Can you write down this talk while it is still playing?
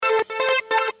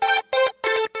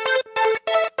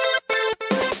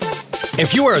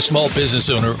If you are a small business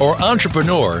owner or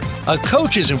entrepreneur, a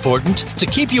coach is important to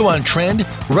keep you on trend,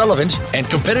 relevant, and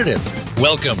competitive.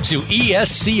 Welcome to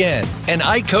ESCN, an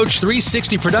iCoach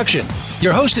 360 production.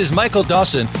 Your host is Michael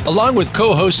Dawson, along with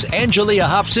co-hosts Angelia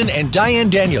Hobson and Diane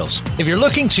Daniels. If you're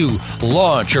looking to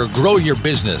launch or grow your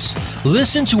business,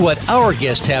 listen to what our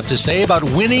guests have to say about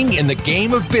winning in the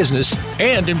game of business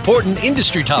and important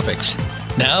industry topics.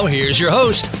 Now, here's your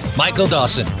host, Michael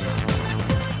Dawson.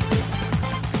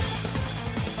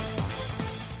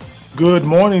 Good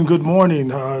morning.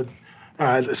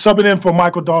 Subbing in for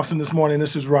Michael Dawson this morning,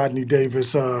 this is Rodney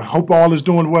Davis. Hope all is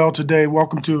doing well today.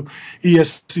 Welcome to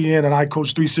ESCN and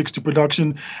iCoach 360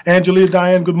 production. Angelia,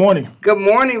 Diane, good morning. Good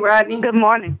morning, Rodney. Good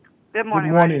morning. Good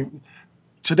morning. Rodney.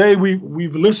 Today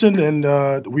we've listened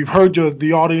and we've heard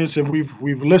the audience, and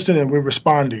we've listened and we're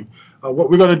responding. What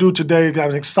we're going to do today, we've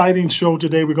got an exciting show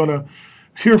today. We're going to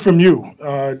hear from you,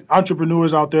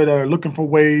 entrepreneurs out there that are looking for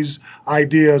ways,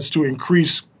 ideas to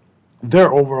increase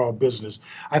their overall business.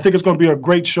 I think it's going to be a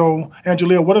great show.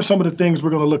 Angelia, what are some of the things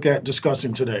we're going to look at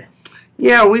discussing today?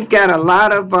 Yeah, we've got a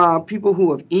lot of people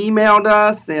who have emailed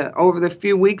us over the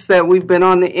few weeks that we've been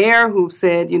on the air who've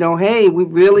said, hey, we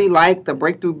really like the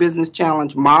Breakthrough Business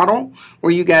Challenge model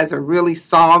where you guys are really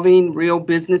solving real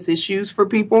business issues for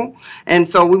people. And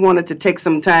so we wanted to take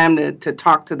some time to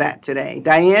talk to that today.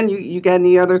 Diane, you got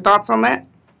any other thoughts on that?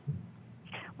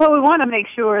 Well, we want to make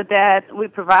sure that we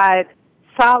provide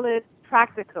solid,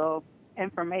 practical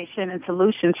information and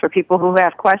solutions for people who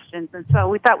have questions. And so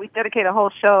we thought we'd dedicate a whole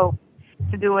show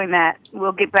to doing that.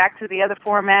 We'll get back to the other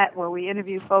format where we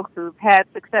interview folks who've had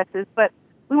successes, but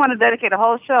we want to dedicate a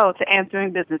whole show to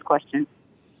answering business questions.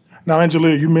 Now,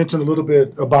 Angelia, you mentioned a little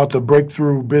bit about the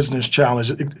Breakthrough Business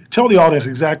Challenge. Tell the audience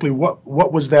exactly what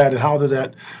was that and how did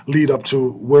that lead up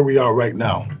to where we are right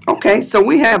now? Okay, so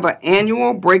we have an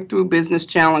annual Breakthrough Business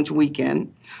Challenge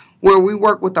weekend where we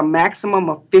work with a maximum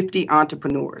of 50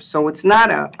 entrepreneurs. So it's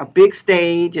not a big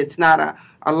stage. It's not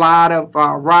a lot of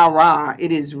rah-rah.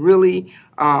 It is really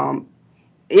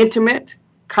intimate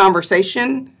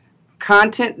conversation,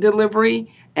 content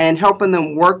delivery, and helping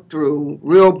them work through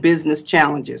real business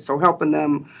challenges. So helping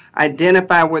them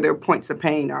identify where their points of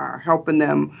pain are, helping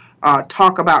them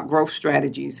talk about growth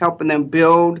strategies, helping them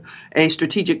build a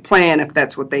strategic plan if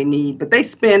that's what they need. But they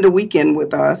spend a weekend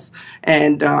with us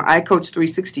and iCoach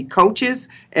 360 coaches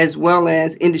as well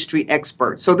as industry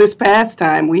experts. So this past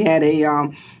time we had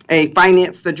a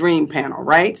Finance the Dream panel,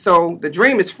 right? So the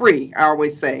dream is free, I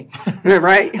always say,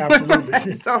 right?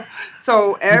 Absolutely. So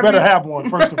you better have one,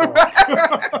 first of all.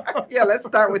 Yeah, let's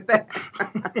start with that.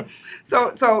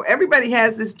 So everybody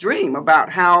has this dream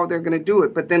about how they're going to do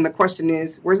it, but then the question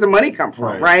is, where's the money come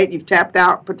from, right? You've tapped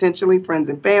out potentially friends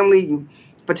and family, you've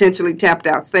potentially tapped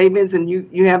out savings, and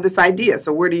you have this idea.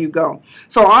 So where do you go?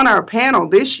 So on our panel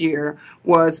this year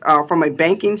was from a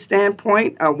banking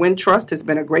standpoint, Wintrust has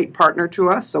been a great partner to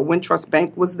us. So Wintrust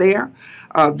Bank was there.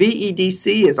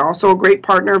 VEDC is also a great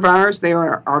partner of ours. They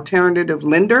are an alternative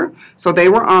lender. So they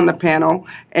were on the panel.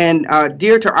 And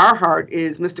dear to our heart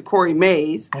is Mr. Corey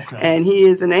Mays, and he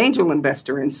is an angel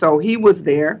investor. And so he was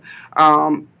there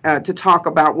to talk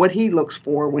about what he looks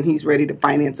for when he's ready to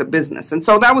finance a business. And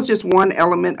so that was just one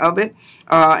element of it.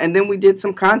 And then we did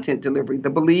some content delivery.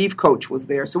 The Believe coach was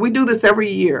there. So we do this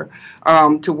every year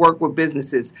to work with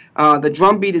businesses. The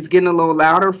drumbeat is getting a little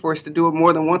louder for us to do it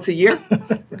more than once a year.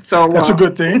 So that's a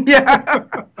good thing. Yeah.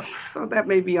 So that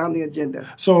may be on the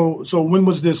agenda. So when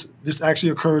was this? This actually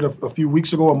occurred a few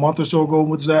weeks ago, a month or so ago.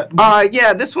 Was that?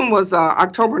 Yeah, this one was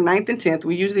October 9th and 10th.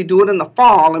 We usually do it in the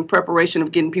fall in preparation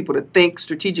of getting people to think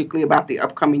strategically about the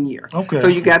upcoming year. Okay. So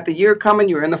you got the year coming.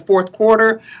 You're in the fourth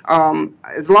quarter.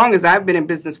 As long as I've been in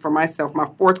business for myself, my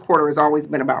fourth quarter has always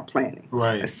been about planning.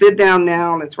 Right. Let's sit down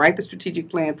now. Let's write the strategic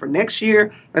plan for next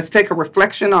year. Let's take a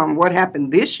reflection on what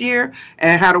happened this year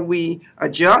and how do we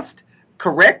adjust,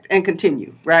 correct, and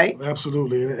continue, right?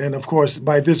 Absolutely. And of course,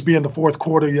 by this being the fourth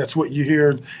quarter, that's what you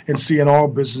hear and see in all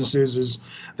businesses is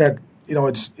that,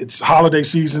 it's holiday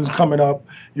season's coming up.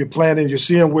 You're planning, you're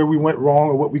seeing where we went wrong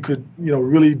or what we could,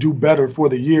 really do better for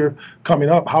the year coming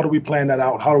up. How do we plan that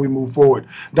out? How do we move forward?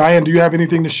 Diane, do you have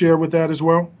anything to share with that as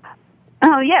well?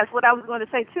 Oh, yes. What I was going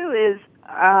to say, too, is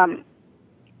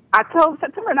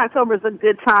September and October is a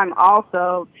good time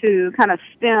also to kind of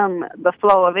stem the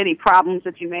flow of any problems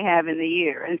that you may have in the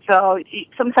year. And so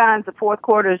sometimes the fourth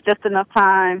quarter is just enough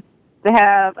time to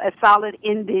have a solid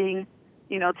ending,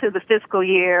 to the fiscal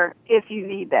year if you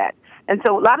need that. And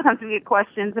so a lot of times we get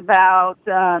questions about,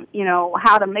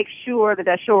 how to make sure that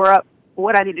I shore up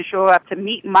what I need to shore up to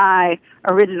meet my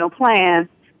original plan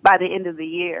by the end of the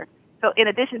year. So in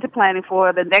addition to planning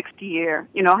for the next year,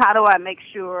 how do I make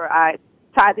sure I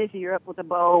tie this year up with a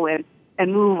bow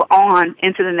and move on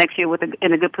into the next year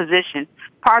in a good position.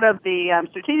 Part of the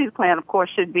strategic plan, of course,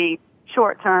 should be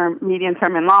short-term,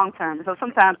 medium-term, and long-term. So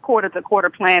sometimes quarter-to-quarter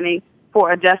planning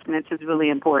for adjustments is really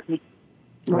important.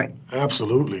 Right.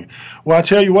 Absolutely. Well, I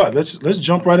tell you what, let's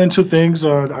jump right into things.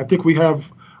 I think we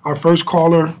have our first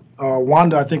caller,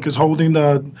 Wanda, I think is holding.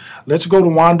 Let's go to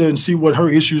Wanda and see what her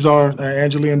issues are,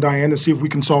 Angela and Diane, and see if we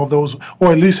can solve those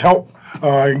or at least help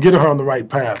and get her on the right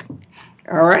path.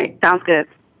 All right. Sounds good.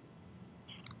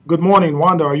 Good morning,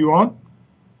 Wanda. Are you on?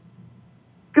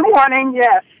 Good morning,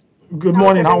 yes. Good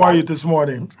morning. How are you this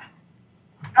morning?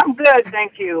 I'm good,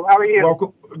 thank you. How are you?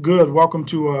 Welcome. Good. Welcome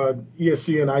to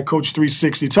ESCN I Coach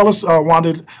 360. Tell us,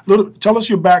 Wanda, tell us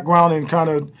your background and kind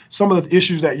of some of the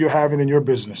issues that you're having in your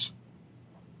business.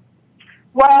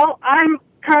 Well, I'm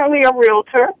currently a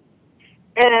realtor,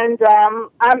 and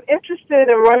I'm interested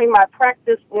in running my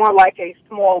practice more like a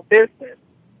small business.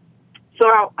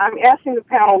 So I'm asking the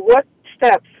panel, what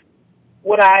steps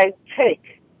would I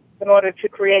take in order to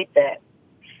create that?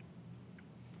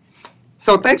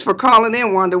 So thanks for calling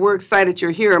in, Wanda. We're excited you're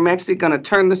here. I'm actually going to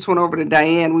turn this one over to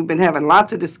Diane. We've been having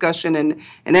lots of discussion and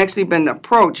actually been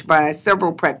approached by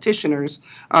several practitioners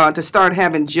to start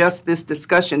having just this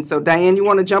discussion. So, Diane, you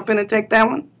want to jump in and take that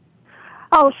one?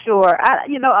 Oh, sure.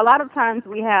 A lot of times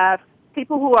we have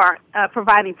people who are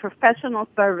providing professional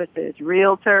services,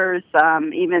 realtors,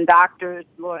 even doctors,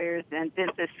 lawyers, and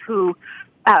dentists who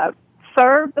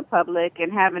serve the public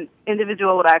and have an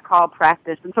individual, what I call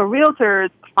practice. And so realtors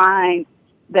find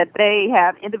that they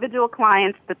have individual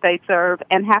clients that they serve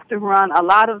and have to run a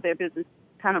lot of their business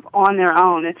kind of on their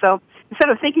own. And so instead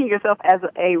of thinking of yourself as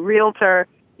a realtor,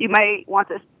 you may want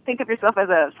to think of yourself as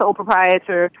a sole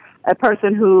proprietor, a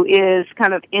person who is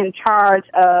kind of in charge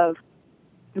of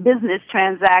business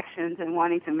transactions and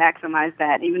wanting to maximize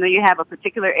that. Even though you have a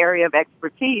particular area of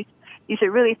expertise, you should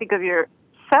really think of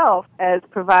yourself as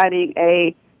providing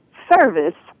a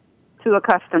service to a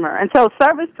customer. And so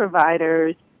service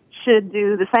providers should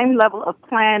do the same level of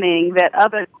planning that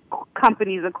other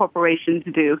companies and corporations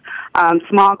do.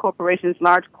 Small corporations,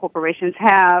 large corporations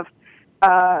have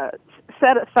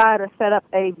set aside or set up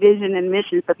a vision and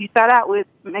mission. So if you start out with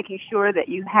making sure that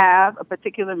you have a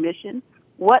particular mission,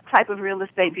 what type of real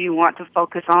estate do you want to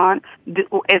focus on?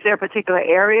 Is there a particular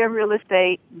area of real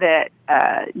estate that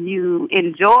you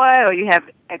enjoy or you have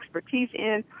expertise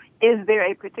in? Is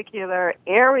there a particular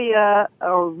area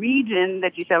or region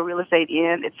that you sell real estate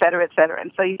in, et cetera, et cetera?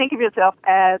 And so you think of yourself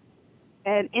as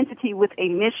an entity with a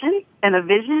mission and a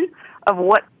vision of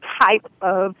what type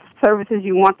of services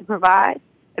you want to provide.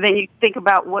 And then you think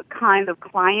about what kind of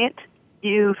client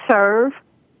you serve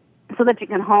so that you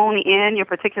can hone in your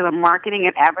particular marketing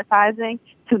and advertising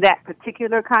to that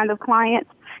particular kind of client.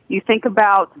 You think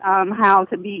about how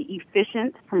to be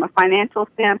efficient from a financial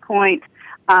standpoint.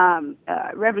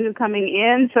 Revenue coming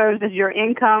in serves as your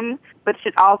income, but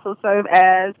should also serve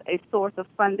as a source of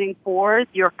funding for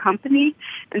your company.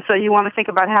 And so you want to think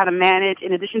about how to manage,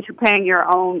 in addition to paying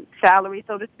your own salary,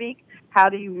 so to speak, how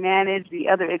do you manage the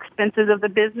other expenses of the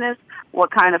business,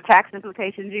 what kind of tax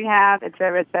implications you have, et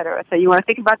cetera, et cetera. So you want to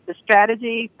think about the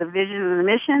strategy, the vision, and the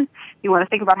mission. You want to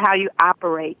think about how you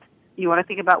operate. You want to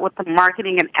think about what the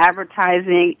marketing and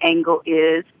advertising angle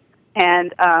is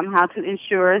and how to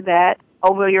ensure that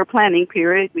over your planning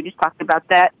period, we just talked about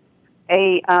that,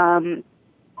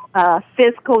 a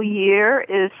fiscal year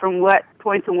is from what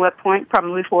point to what point,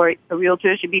 probably for a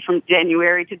realtor should be from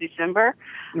January to December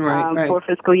Right. for a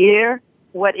fiscal year.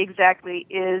 What exactly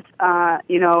is,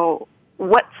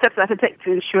 what steps I have to take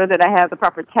to ensure that I have the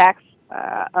proper tax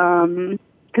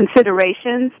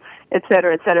considerations, et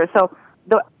cetera, et cetera. So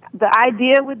the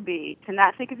idea would be to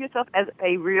not think of yourself as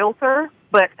a realtor,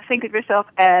 but think of yourself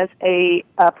as a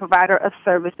provider of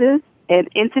services, an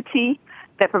entity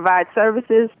that provides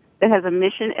services that has a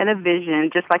mission and a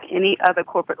vision, just like any other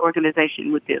corporate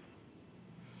organization would do.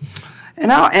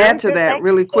 And I'll add to that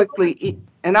really quickly.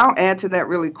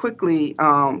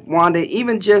 Wanda,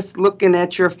 even just looking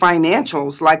at your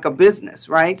financials like a business,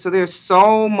 right? So there's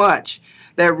so much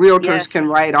that realtors can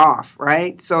write off,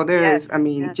 right? So there is,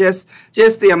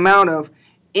 just the amount of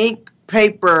ink,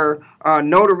 paper,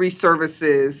 notary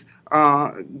services,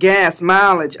 gas,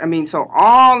 mileage. So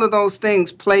all of those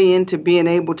things play into being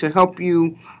able to help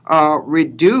you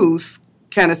reduce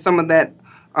kind of some of that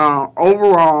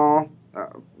overall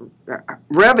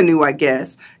revenue, I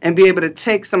guess, and be able to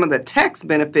take some of the tax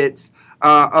benefits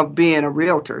of being a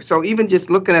realtor. So even just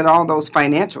looking at all those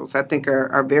financials, I think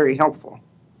are very helpful.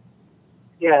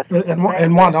 Yes. And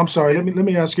Wanda, I'm sorry. Let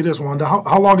me ask you this, Wanda.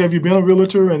 How long have you been a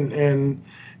realtor? And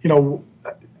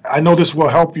I know this will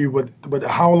help you, but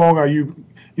how long are you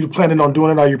you planning on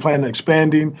doing it? Are you planning on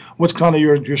expanding? What's kind of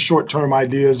your short-term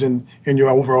ideas in your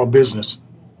overall business?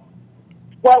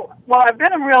 Well, I've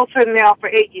been a realtor now for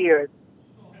 8 years.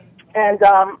 And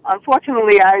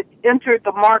unfortunately, I entered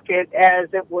the market as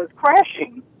it was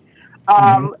crashing.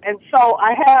 And so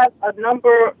I had a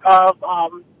number of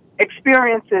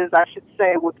experiences, I should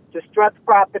say, with distressed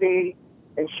property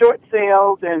and short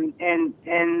sales and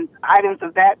items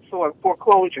of that sort,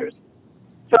 foreclosures.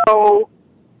 So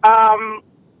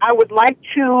I would like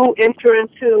to enter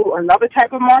into another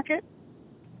type of market.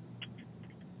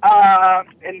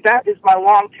 And that is my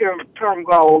long-term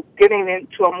goal, getting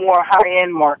into a more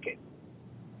high-end market.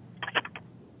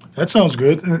 That sounds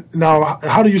good. Now,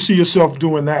 how do you see yourself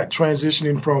doing that,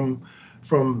 transitioning from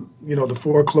the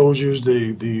foreclosures,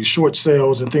 the short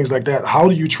sales, and things like that? How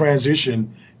do you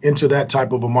transition into that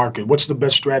type of a market? What's the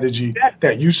best strategy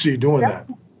that you see doing that?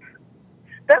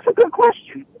 That's a good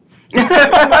question.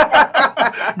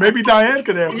 Maybe Diane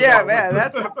could answer. Yeah, man,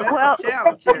 that's a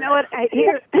challenge. You know what?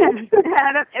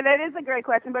 That is a great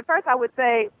question. But first, I would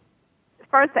say,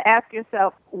 to ask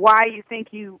yourself why you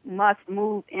think you must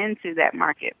move into that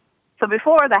market. So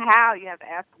before the how, you have to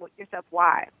ask yourself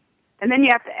why. And then you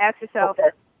have to ask yourself,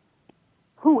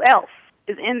 who else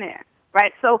is in there,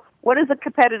 right? So what is the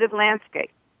competitive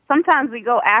landscape? Sometimes we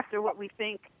go after what we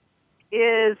think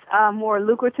is more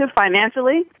lucrative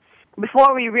financially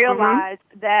before we realize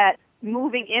that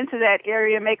moving into that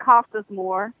area may cost us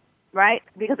more, right?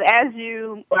 Because as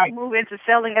you move into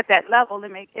selling at that level,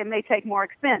 it may take more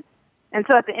expense. And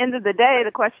so at the end of the day,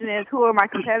 the question is, who are my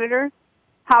competitors?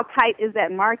 How tight is that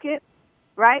market,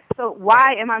 right? So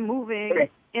why am I moving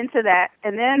into that,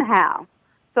 and then how?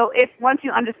 So once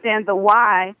you understand the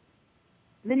why,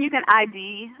 then you can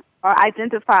ID or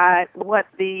identify what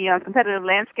the competitive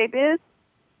landscape is,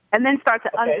 and then start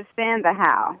to understand the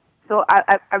how. So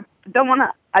I don't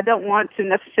want to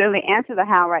necessarily answer the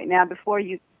how right now before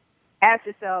you ask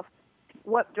yourself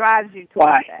what drives you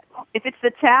towards that. If it's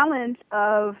the challenge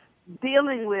of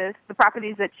dealing with the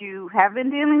properties that you have been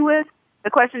dealing with, the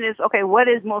question is, okay, what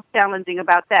is most challenging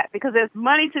about that? Because there's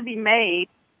money to be made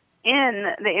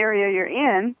in the area you're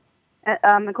in.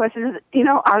 The question is,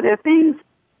 are there things,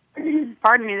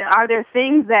 are there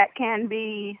things that can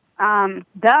be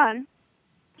done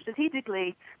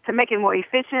strategically to make it more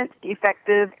efficient,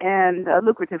 effective, and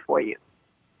lucrative for you?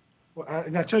 Well,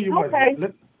 and I tell you what,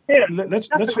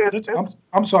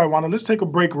 I'm sorry, Wanda, let's take a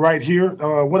break right here.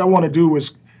 What I want to do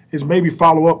is maybe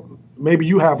follow up. Maybe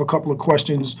you have a couple of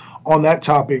questions on that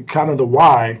topic, kind of the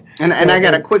why. And I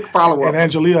got a quick follow-up. And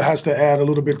Angelia has to add a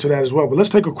little bit to that as well. But let's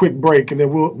take a quick break, and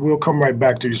then we'll come right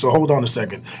back to you. So hold on a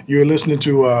second. You're listening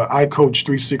to iCoach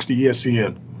 360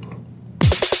 ESCN.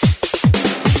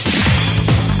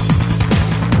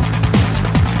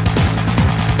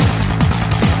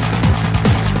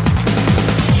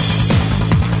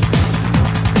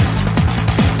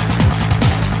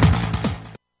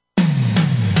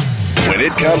 When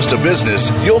it comes to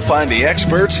business, you'll find the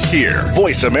experts here.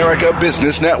 Voice America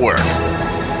Business Network.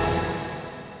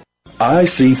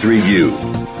 IC3U,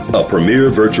 a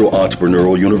premier virtual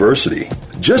entrepreneurial university.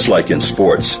 Just like in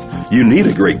sports, you need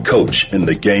a great coach in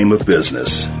the game of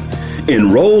business.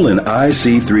 Enroll in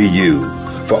IC3U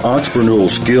for entrepreneurial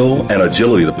skill and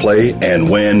agility to play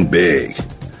and win big.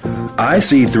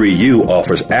 IC3U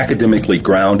offers academically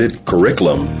grounded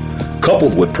curriculum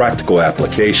coupled with practical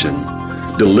application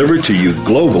delivered to you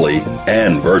globally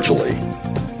and virtually.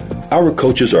 Our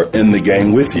coaches are in the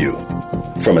game with you,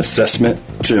 from assessment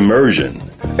to immersion.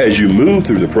 As you move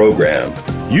through the program,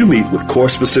 you meet with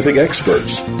course-specific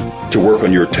experts to work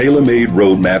on your tailor-made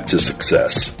roadmap to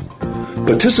success.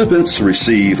 Participants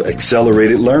receive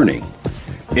accelerated learning,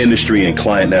 industry and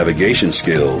client navigation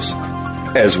skills,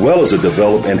 as well as a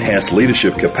develop enhanced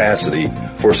leadership capacity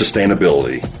for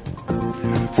sustainability.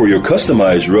 For your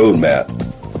customized roadmap,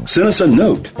 send us a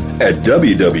note at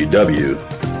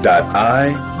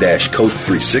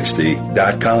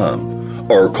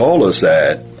www.i-coach360.com or call us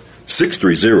at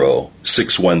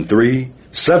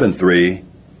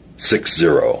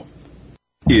 630-613-7360.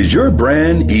 Is your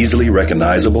brand easily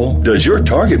recognizable? Does your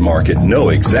target market know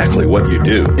exactly what you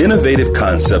do? Innovative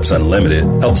Concepts Unlimited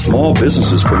helps small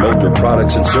businesses promote their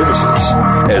products and services,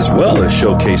 as well as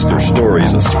showcase their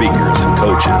stories of speakers and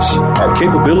coaches. Our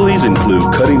capabilities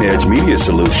include cutting-edge media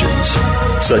solutions,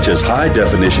 such as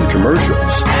high-definition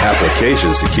commercials,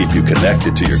 applications to keep you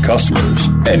connected to your customers,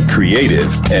 and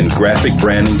creative and graphic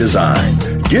branding design.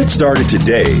 Get started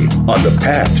today on the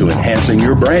path to enhancing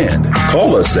your brand.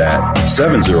 Call us at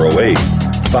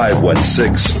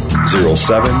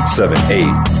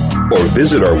 708-516-0778 or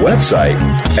visit our website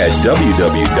at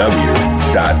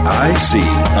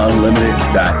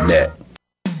www.ifunlimited.net.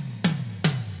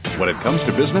 When it comes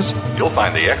to business, you'll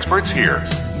find the experts here.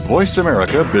 Voice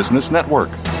America Business Network.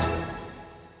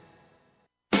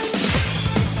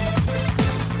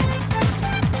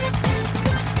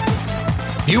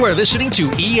 You are listening to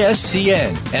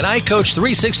ESCN, an iCoach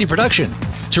 360 production.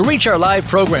 To reach our live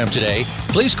program today,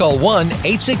 please call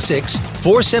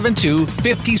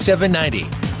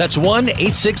 1-866-472-5790. That's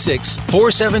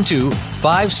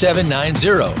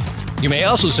 1-866-472-5790. You may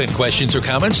also send questions or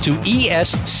comments to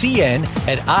ESCN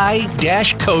at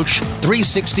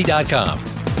i-coach360.com.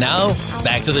 Now,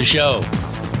 back to the show.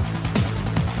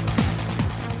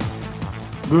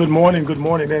 Good morning,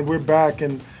 and we're back.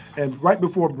 And right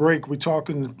before break, we're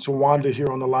talking to Wanda here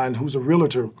on the line, who's a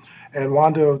realtor. And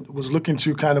Wanda was looking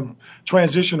to kind of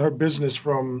transition her business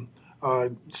from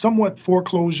somewhat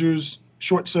foreclosures,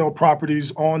 short sale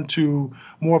properties onto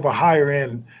more of a higher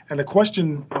end. And the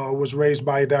question was raised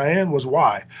by Diane was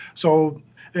why. So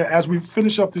as we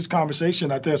finish up this conversation,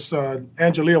 I guess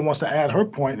Angelia wants to add her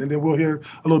point, and then we'll hear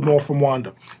a little more from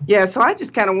Wanda. Yeah, so I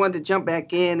just kind of wanted to jump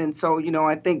back in. And so,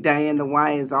 I think, Diane, the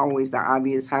why is always the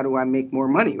obvious. How do I make more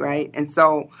money, right? And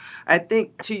so I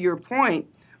think to your point,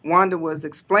 Wanda was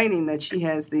explaining that she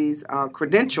has these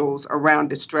credentials around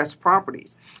distressed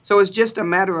properties. So it's just a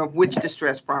matter of which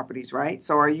distressed properties, right?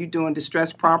 So are you doing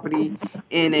distressed property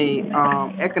in a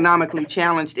economically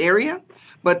challenged area?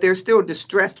 But there's still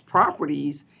distressed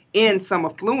properties in some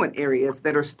affluent areas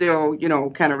that are still,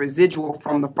 kind of residual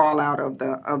from the fallout of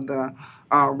the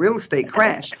real estate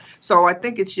crash. So I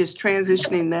think it's just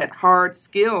transitioning that hard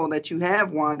skill that you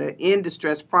have, Wanda, in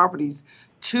distressed properties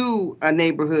to a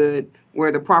neighborhood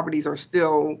where the properties are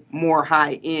still more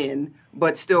high end,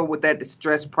 but still with that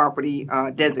distressed property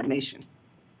designation.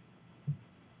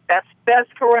 That's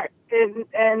correct.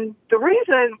 And the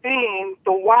reason being,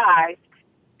 the why,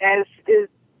 is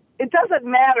it doesn't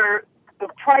matter the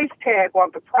price tag on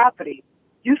the property.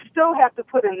 You still have to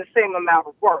put in the same amount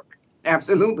of work.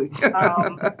 Absolutely.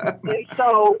 and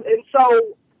so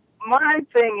my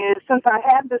thing is, since I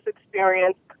have this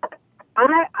experience,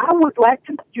 I would like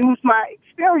to use my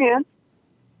experience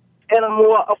in a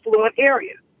more affluent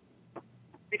area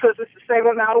because it's the same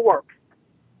amount of work.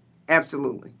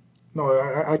 Absolutely. No,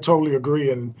 I totally agree.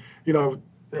 And,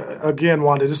 again,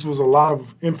 Wanda, this was a lot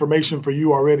of information for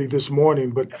you already this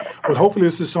morning, but hopefully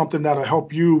this is something that'll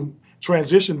help you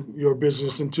transition your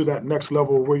business into that next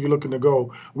level where you're looking to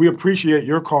go. We appreciate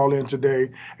your call in today.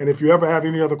 And if you ever have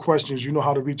any other questions, you know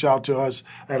how to reach out to us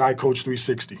at iCoach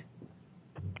 360.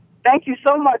 Thank you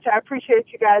so much. I appreciate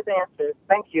you guys' answers.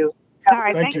 Thank you. All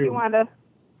right. Thank you, Wanda.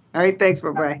 All right. Thanks.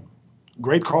 Bye-bye.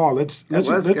 Great call. Let's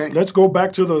go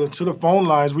back to the phone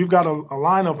lines. We've got a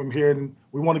line of them here, and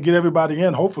we want to get everybody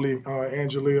in. Hopefully,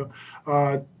 Angelia,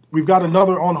 we've got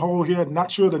another on hold here.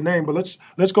 Not sure the name, but let's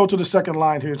go to the second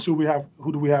line here and see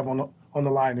who do we have on the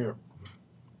line here.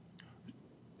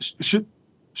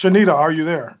 Shanita, are you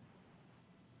there?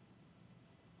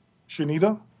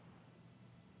 Shanita.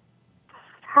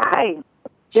 Hi.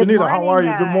 Shanita, how are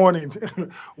you? Good morning.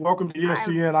 Welcome to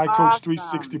ESCN iCoach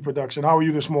 360 production. How are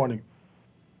you this morning?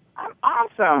 I'm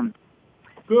awesome.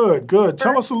 Good.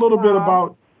 Tell us a little bit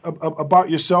about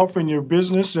yourself and your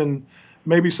business and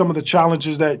maybe some of the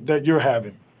challenges that you're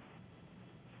having.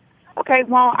 Okay,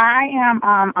 well,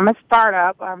 I'm a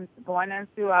startup. I'm going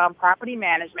into property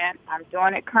management. I'm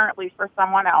doing it currently for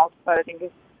someone else, but I think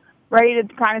it's ready to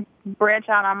kind of branch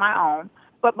out on my own.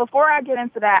 But before I get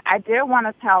into that, I did want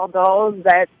to tell those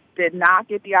that did not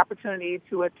get the opportunity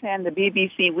to attend the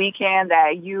BBC weekend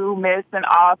that you missed an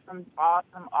awesome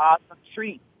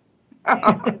treat.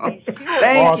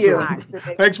 Thank you.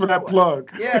 Thanks for that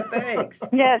plug. Yeah, thanks.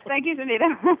 Yes, thank you,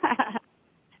 Janita.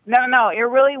 No, it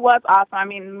really was awesome. I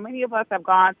mean, many of us have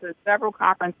gone to several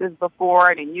conferences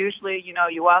before, and usually, you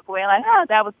walk away like, oh,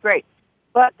 that was great.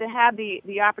 But to have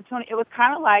the opportunity, it was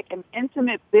kind of like an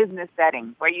intimate business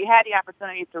setting where you had the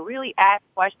opportunity to really ask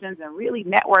questions and really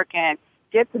network and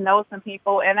get to know some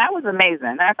people, and that was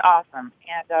amazing. That's awesome.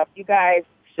 And you guys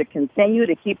should continue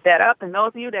to keep that up. And those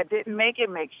of you that didn't make it,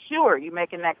 make sure you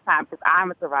make it next time because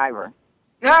I'm a survivor.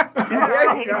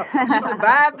 There you go. You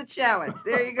survived the challenge.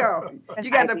 There you go.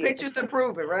 You got the pictures to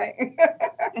prove it, right?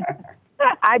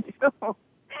 I do.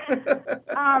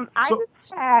 I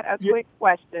just had a quick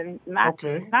question, not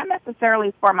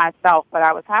necessarily for myself, but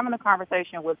I was having a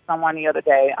conversation with someone the other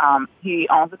day. He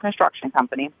owns a construction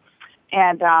company,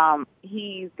 and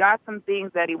he's got some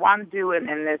things that he wants to do in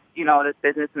this, this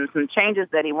business, and some changes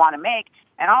that he want to make,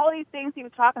 and all of these things he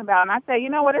was talking about. And I said, you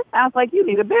know what? It sounds like you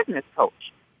need a business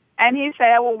coach. And he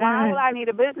said, well, why would I need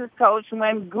a business coach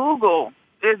when Google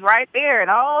is right there and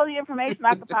all the information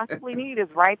I could possibly need is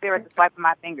right there at the swipe of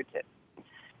my fingertips?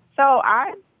 So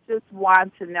I just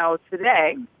want to know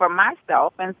today for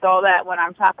myself, and so that when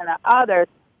I'm talking to others,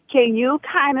 can you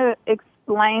kind of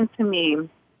explain to me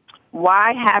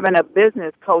why having a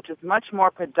business coach is much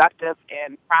more productive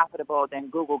and profitable than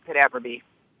Google could ever be?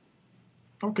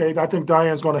 Okay, I think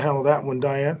Diane's going to handle that one.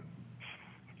 Diane?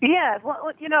 Yeah,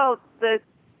 well, the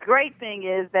great thing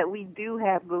is that we do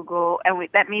have Google, and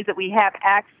that means that we have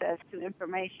access to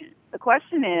information. The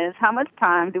question is, how much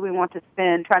time do we want to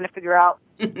spend trying to figure out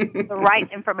the right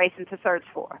information to search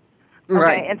for? Okay?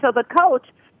 Right. And so the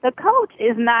coach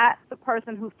is not the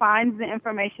person who finds the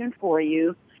information for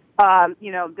you, runs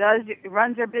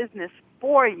your business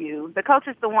for you. The coach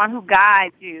is the one who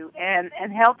guides you and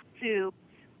helps to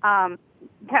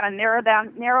kind of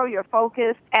narrow your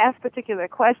focus, ask particular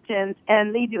questions,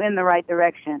 and lead you in the right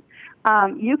direction.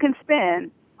 You can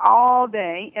spend all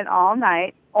day and all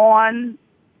night on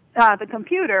the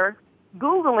computer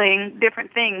Googling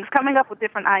different things, coming up with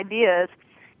different ideas,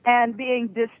 and being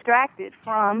distracted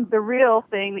from the real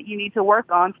thing that you need to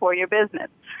work on for your business.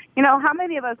 How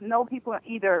many of us know people,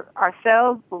 either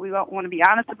ourselves, but we don't want to be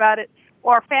honest about it,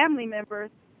 or family members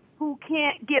who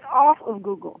can't get off of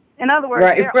Google? In other words,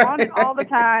 they're on it all the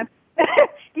time.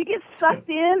 You get sucked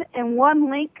in one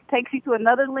link takes you to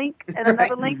another link, and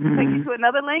another link takes you to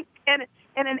another link. And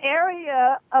in an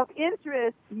area of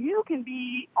interest, you can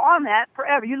be on that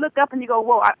forever. You look up and you go,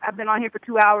 whoa, I've been on here for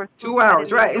 2 hours. 2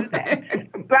 hours, right.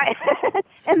 Right.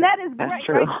 And that is That's great.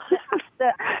 true.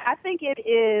 Right? I think it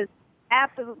is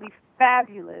absolutely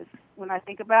fabulous when I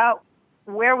think about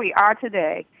where we are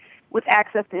today with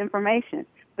access to information.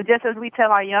 But just as we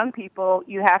tell our young people,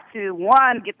 you have to,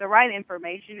 one, get the right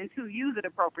information, and two, use it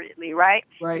appropriately, right?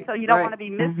 Right. So you don't want to be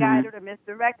misguided or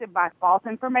misdirected by false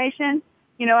information,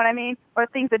 you know what I mean, or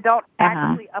things that don't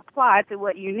actually apply to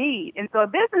what you need. And so a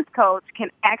business coach can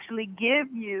actually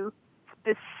give you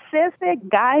specific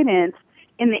guidance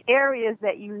in the areas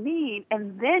that you need,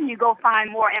 and then you go find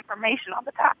more information on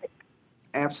the topic.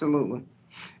 Absolutely.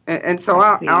 And so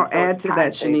I'll add to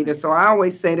that, Shanita. So I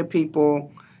always say to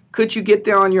people, could you get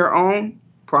there on your own?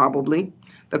 Probably.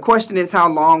 The question is,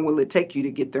 how long will it take you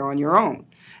to get there on your own?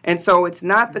 And so it's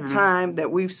not the time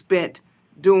that we've spent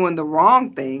doing the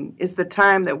wrong thing. It's the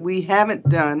time that we haven't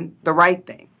done the right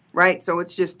thing, right? So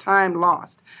it's just time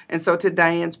lost. And so to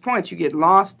Diane's point, you get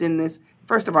lost in this.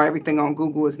 First of all, everything on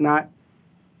Google is not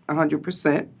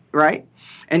 100%, right?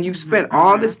 And you've spent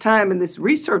all this time in this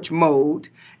research mode,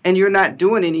 and you're not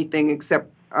doing anything except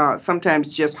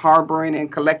sometimes just harboring and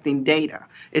collecting data.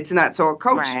 It's not. So a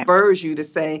coach spurs you to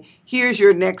say, here's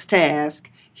your next task,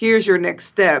 here's your next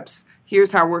steps,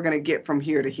 here's how we're going to get from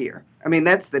here to here. I mean,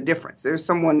 that's the difference. There's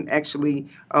someone actually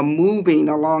moving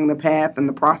along the path and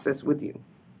the process with you.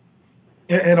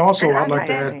 And also, I'd like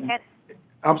to add,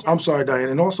 I'm sorry, Diane.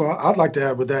 And also, I'd like to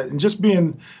add with that, and just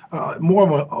being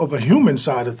more of a human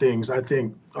side of things, I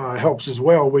think helps as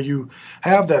well, where you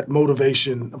have that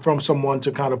motivation from someone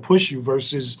to kind of push you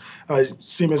versus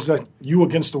seem as like you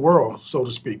against the world, so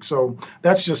to speak. So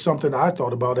that's just something I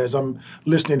thought about as I'm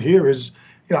listening here is,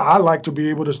 I like to be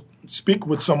able to speak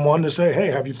with someone to say, hey,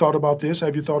 have you thought about this?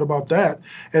 Have you thought about that?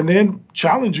 And then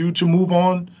challenge you to move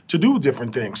on to do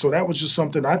different things. So that was just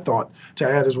something I thought to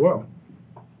add as well.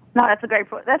 No, that's a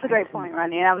great point,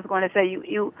 Ronnie. And I was going to say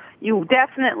you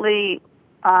definitely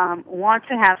want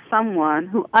to have someone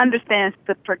who understands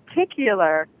the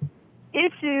particular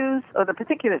issues or the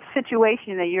particular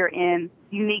situation that you're in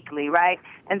uniquely, right?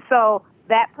 And so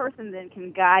that person then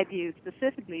can guide you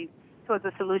specifically towards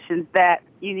the solutions that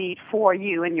you need for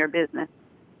you and your business.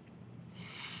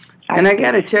 And I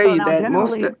got to tell you that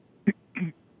most of...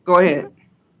 Go ahead.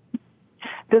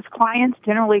 Does clients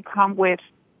generally come with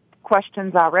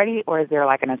questions already, or is there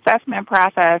like an assessment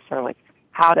process, or like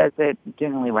how does it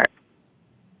generally work?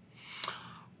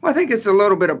 Well, I think it's a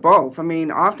little bit of both. I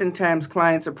mean, oftentimes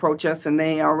clients approach us and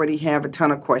they already have a ton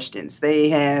of questions. They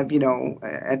have,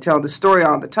 I tell the story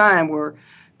all the time where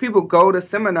people go to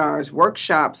seminars,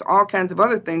 workshops, all kinds of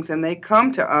other things, and they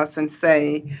come to us and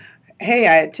say, hey,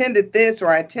 I attended this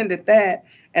or I attended that,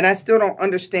 and I still don't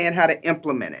understand how to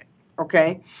implement it.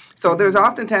 Okay? So there's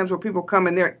oftentimes where people come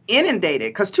and they're inundated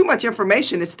because too much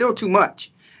information is still too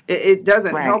much. It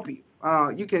doesn't help you.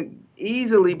 You can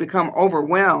easily become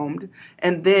overwhelmed,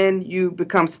 and then you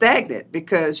become stagnant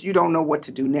because you don't know what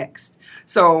to do next.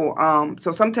 So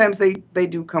so sometimes they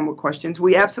do come with questions.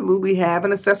 We absolutely have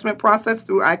an assessment process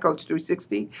through iCoach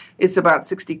 360. It's about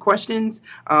 60 questions.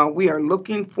 We are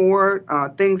looking for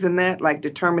things in that, like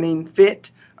determining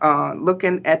fit,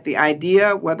 looking at the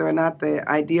idea, whether or not the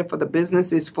idea for the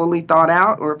business is fully thought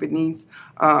out, or if it needs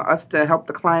us to help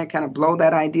the client kind of blow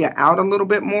that idea out a little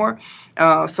bit more.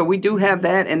 So we do have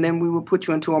that, and then we will put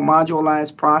you into a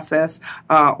modularized process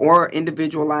or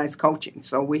individualized coaching.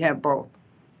 So we have both.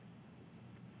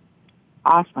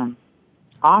 Awesome.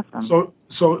 So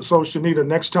Shanita,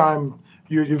 next time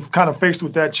you've kind of faced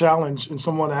with that challenge and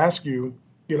someone asks you,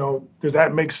 does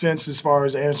that make sense as far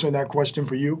as answering that question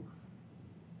for you?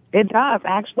 It does,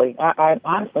 actually. I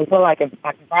honestly feel like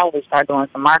I can probably start doing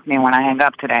some marketing when I hang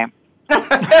up today. Right.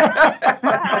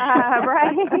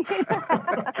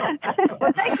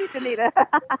 Well, thank you, Shanita.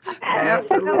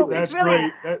 Absolutely. That's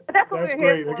really, great. That's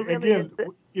great. Again,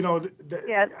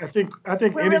 I think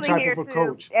we're any really type here of a to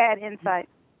coach. add insight.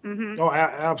 Mm-hmm. Oh,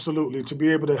 absolutely. To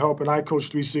be able to help, and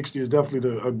iCoach 360 is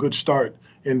definitely a good start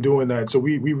in doing that. So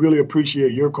we really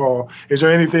appreciate your call. Is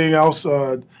there anything else,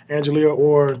 Angelia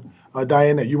or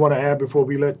Diane, that you want to add before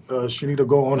we let Shanita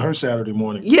go on her Saturday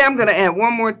morning? Yeah, I'm going to add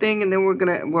one more thing, and then we're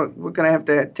gonna have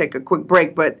to take a quick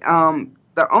break. But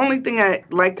the only thing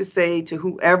I'd like to say to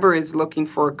whoever is looking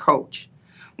for a coach,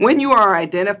 when you are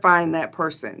identifying that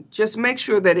person, just make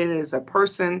sure that it is a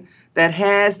person that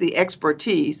has the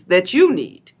expertise that you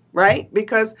need, right?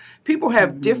 Because people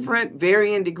have different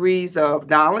varying degrees of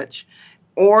knowledge,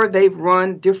 or they've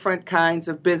run different kinds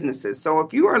of businesses. So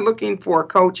if you are looking for a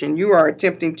coach and you are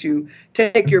attempting to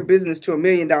take your business to $1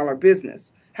 million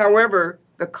business, however,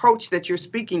 the coach that you're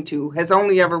speaking to has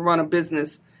only ever run a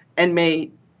business and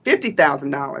made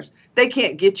 $50,000, they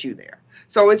can't get you there.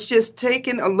 So it's just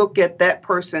taking a look at that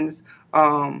person's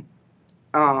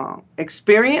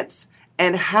experience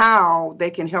and how they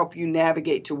can help you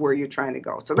navigate to where you're trying to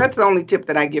go. So that's the only tip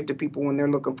that I give to people when they're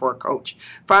looking for a coach.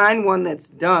 Find one that's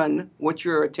done what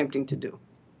you're attempting to do.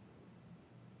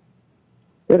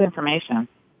 Good information.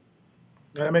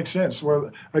 That makes sense.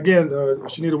 Well, again,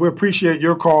 Shanita, we appreciate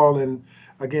your call. And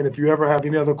again, if you ever have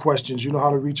any other questions, you know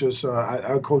how to reach us at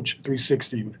iCoach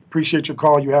 360. Appreciate your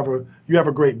call. You have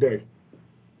a great day.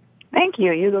 Thank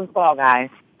you. You as well, guys.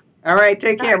 All right,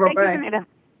 take care. Bye-bye.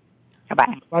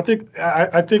 Bye-bye.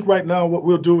 I think right now what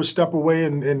we'll do is step away,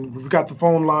 and we've got the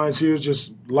phone lines here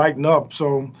just lighting up.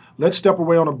 So let's step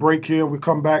away on a break here. We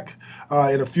come back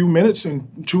in a few minutes,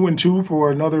 and 2 and 2 for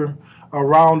another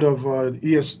round of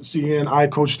ESCN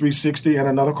iCoach 360 and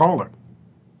another caller.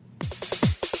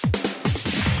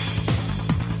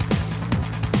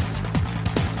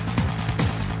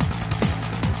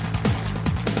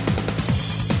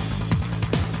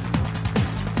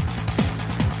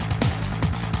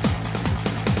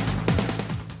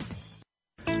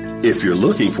 If you're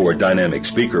looking for a dynamic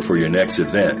speaker for your next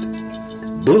event,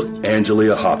 book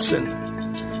Angelia Hobson.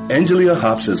 Angelia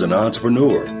Hobson is an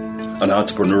entrepreneur, an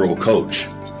entrepreneurial coach,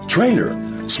 trainer,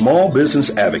 small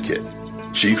business advocate,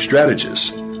 chief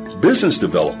strategist, business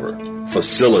developer,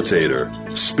 facilitator,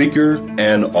 speaker,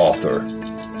 and author.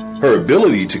 Her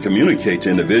ability to communicate to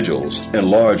individuals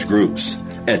in large groups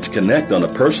and to connect on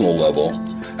a personal level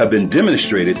have been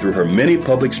demonstrated through her many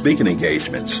public speaking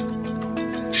engagements.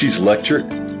 She's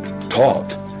lectured,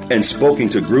 taught, and spoken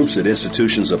to groups at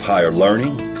institutions of higher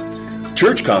learning,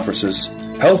 church conferences,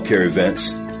 healthcare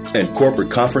events, and corporate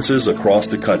conferences across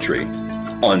the country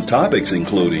on topics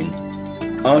including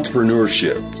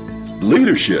entrepreneurship,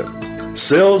 leadership,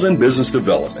 sales and business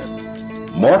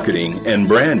development, marketing and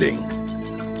branding,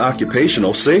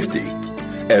 occupational safety,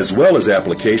 as well as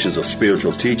applications of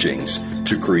spiritual teachings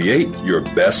to create your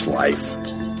best life.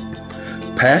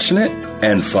 Passionate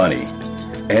and funny,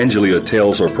 Angelia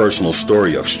tells her personal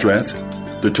story of strength,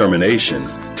 determination,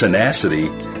 tenacity,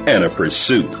 and a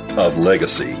pursuit of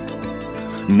legacy.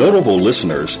 Notable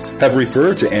listeners have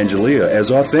referred to Angelia as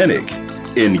authentic,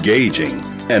 engaging,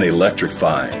 and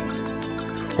electrifying.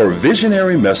 Her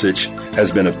visionary message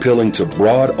has been appealing to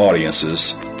broad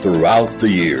audiences throughout the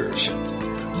years.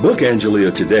 Book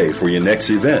Angelia today for your next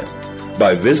event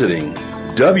by visiting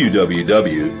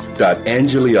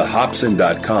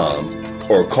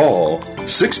www.angeliahobson.com or call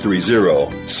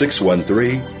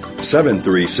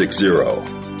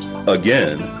 630-613-7360.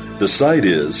 Again, the site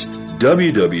is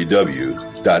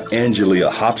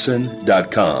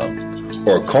www.angeliahobson.com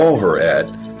or call her at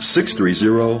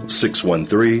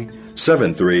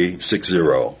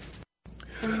 630-613-7360.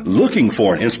 Looking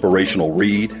for an inspirational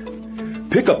read?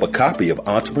 Pick up a copy of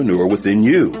Entrepreneur Within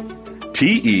You,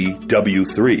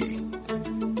 TEW3.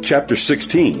 Chapter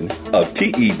 16 of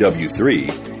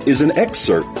TEW3 is an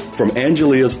excerpt from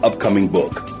Angelia's upcoming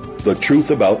book, The Truth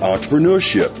About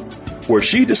Entrepreneurship, where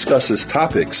she discusses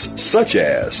topics such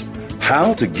as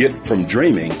how to get from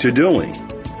dreaming to doing,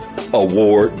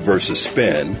 award versus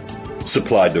spend,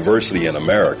 supply diversity in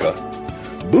America,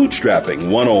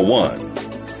 Bootstrapping 101.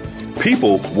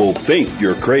 People will think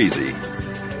you're crazy.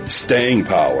 Staying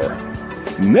power.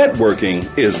 Networking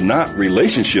is not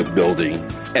relationship building,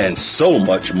 and so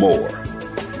much more.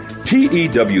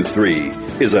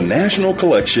 TEW3 is a national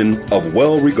collection of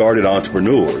well-regarded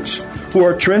entrepreneurs who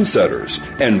are trendsetters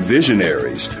and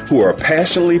visionaries who are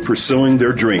passionately pursuing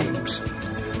their dreams.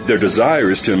 Their desire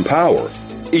is to empower,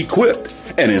 equip,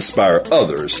 and inspire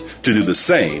others to do the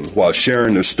same while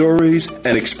sharing their stories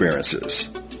and experiences.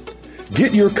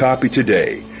 Get your copy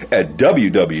today at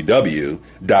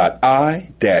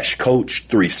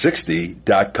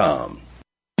www.i-coach360.com.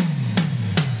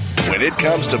 When it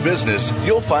comes to business,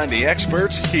 you'll find the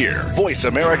experts here. Voice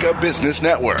America Business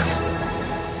Network.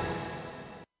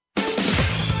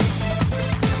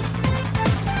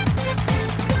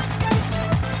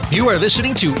 You are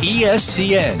listening to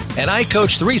ESCN, an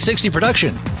iCoach 360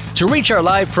 production. To reach our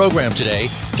live program today,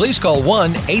 please call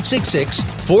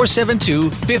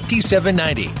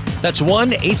 1-866-472-5790. That's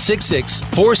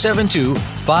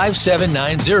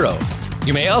 1-866-472-5790.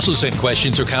 You may also send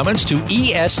questions or comments to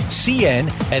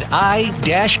ESCN at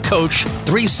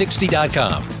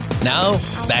i-coach360.com. Now,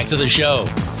 back to the show.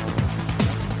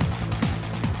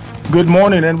 Good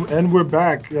morning, and we're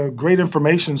back. Great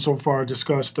information so far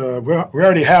discussed. We're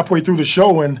already halfway through the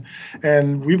show, and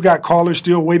we've got callers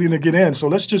still waiting to get in. So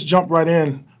let's just jump right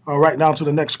in right now to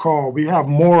the next call. We have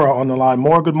Maura on the line.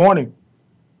 Maura, good morning.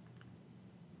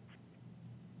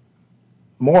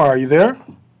 Maura, are you there?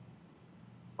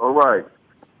 All right.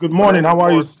 Good morning. How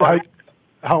are you?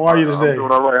 How are you today? I'm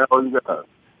doing all right. How are you guys?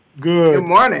 Good. Good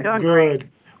morning. Good.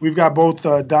 We've got both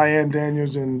Diane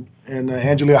Daniels and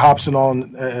Angelia Hobson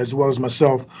on, as well as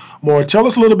myself. Maura, tell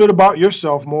us a little bit about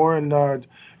yourself, Maura, and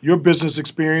your business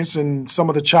experience and some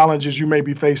of the challenges you may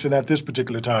be facing at this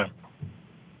particular time.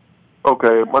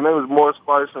 Okay. My name is Maura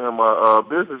Spicer, and my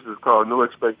business is called New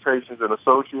Expectations and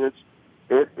Associates.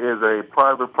 It is a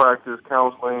private practice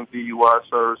counseling, DUI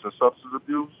service, and substance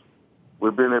abuse.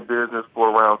 We've been in business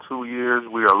for around 2 years.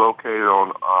 We are located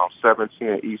on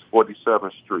 710 East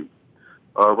 47th Street.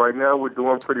 Right now we're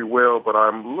doing pretty well, but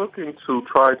I'm looking to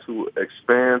try to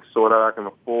expand so that I can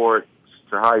afford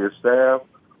to hire staff.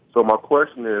 So my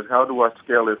question is, how do I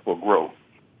scale it for growth?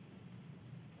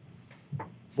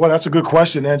 Well, that's a good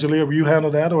question. Angelia, will you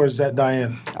handle that, or is that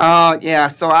Diane? Yeah,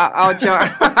 so I'll jump.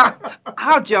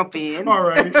 I'll jump in. All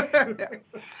right.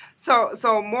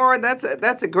 So Maura,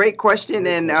 that's a great question,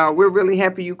 and we're really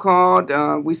happy you called.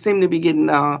 We seem to be getting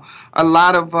a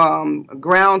lot of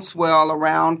groundswell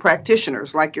around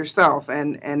practitioners like yourself,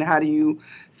 and how do you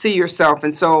see yourself?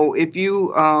 And so if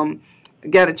you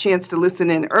got a chance to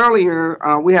listen in earlier,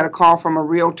 we had a call from a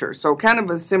realtor. So kind of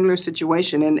a similar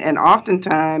situation, and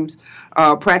oftentimes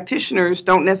practitioners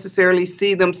don't necessarily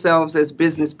see themselves as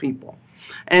business people.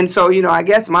 And so, I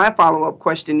guess my follow-up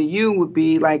question to you would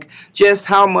be like, just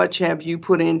how much have you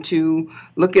put into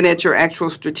looking at your actual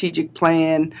strategic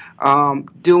plan,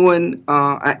 doing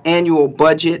an annual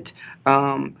budget,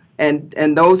 and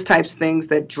those types of things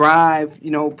that drive,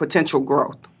 potential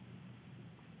growth?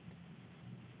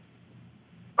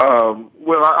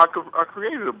 Well, I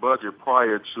created a budget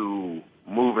prior to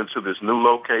moving to this new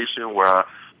location where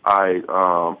I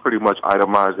pretty much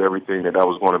itemized everything that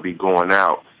was going to be going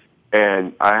out.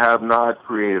 And I have not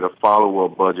created a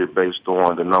follow-up budget based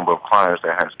on the number of clients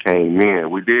that has came in.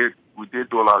 We did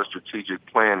do a lot of strategic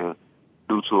planning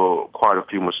due to quite a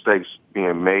few mistakes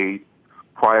being made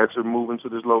prior to moving to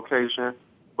this location.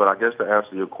 But I guess to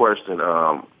answer your question,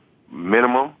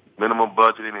 minimum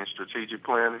budgeting and strategic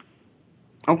planning.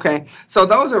 Okay, so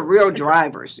those are real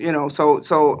drivers, So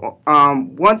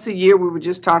once a year, we were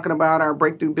just talking about our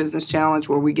Breakthrough Business Challenge,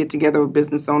 where we get together with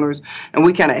business owners and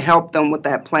we kind of help them with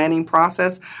that planning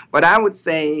process. But I would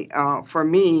say, for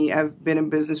me, I've been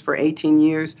in business for 18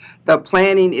 years. The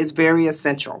planning is very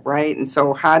essential, right? And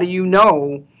so, how do you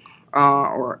know,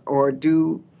 or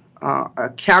do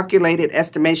a calculated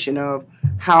estimation of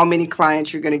how many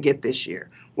clients you're going to get this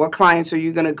year? What clients are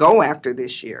you going to go after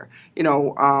this year?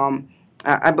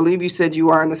 I believe you said you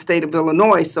are in the state of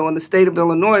Illinois. So in the state of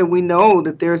Illinois, we know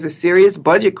that there's a serious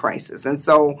budget crisis. And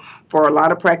so for a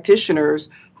lot of practitioners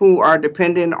who are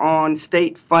dependent on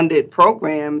state-funded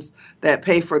programs that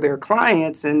pay for their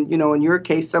clients, and, in your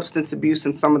case, substance abuse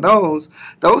and some of those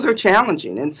are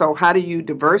challenging. And so how do you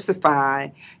diversify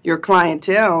your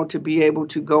clientele to be able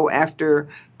to go after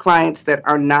clients that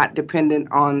are not dependent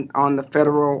on the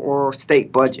federal or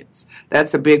state budgets?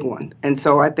 That's a big one. And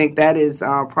so I think that is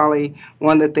probably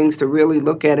one of the things to really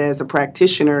look at as a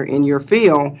practitioner in your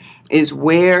field is,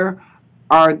 where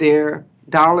are there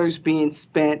dollars being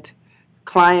spent,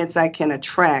 clients I can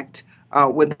attract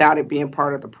without it being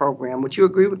part of the program. Would you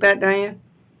agree with that, Diane?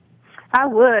 I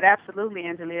would, absolutely,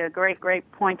 Angelia.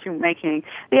 Great point you're making.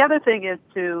 The other thing is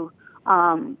to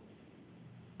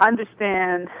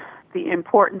understand the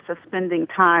importance of spending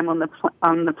time on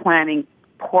the planning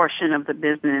portion of the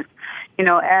business. You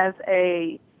know, as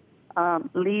a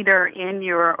leader in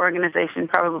your organization,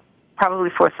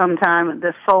 probably for some time,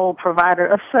 the sole provider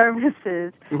of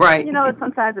services. Right. You know,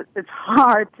 sometimes it's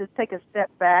hard to take a step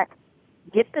back,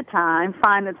 get the time,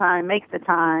 find the time, make the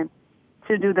time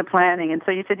to do the planning. And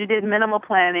so you said you did minimal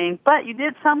planning, but you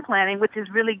did some planning, which is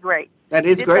really great. That is great.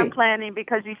 You did great. some planning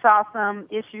because you saw some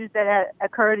issues that had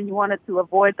occurred and you wanted to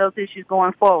avoid those issues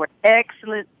going forward.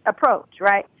 Excellent approach,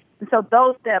 right? And so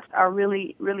those steps are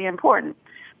really, really important.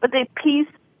 But the piece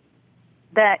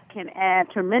that can add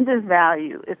tremendous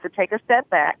value is to take a step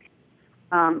back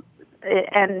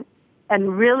and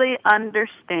really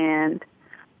understand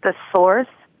the source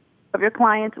of your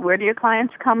clients. Where do your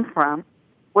clients come from?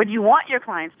 Where do you want your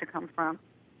clients to come from?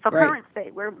 So right. Current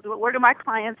state, where do my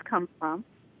clients come from?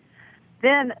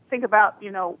 Then think about,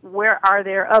 you know, where are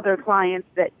there other clients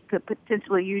that could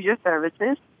potentially use your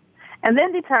services? And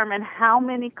then determine how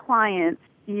many clients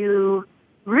you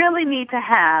really need to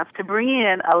have to bring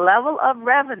in a level of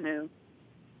revenue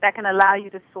that can allow you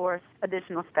to source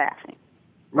additional staffing.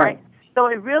 Right. So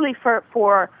it really,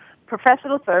 for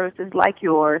professional services like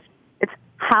yours, it's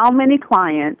how many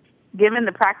clients, given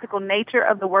the practical nature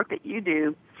of the work that you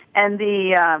do and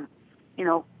the,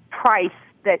 price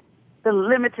that, the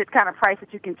limited kind of price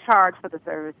that you can charge for the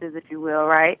services, if you will,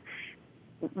 right?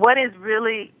 What is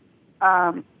really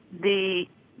the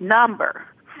number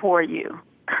for you?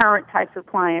 Current types of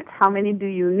clients, how many do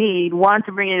you need? One,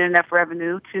 to bring in enough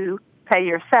revenue to pay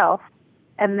yourself,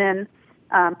 and then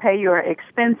pay your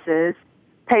expenses,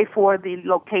 pay for the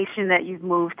location that you've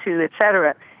moved to, et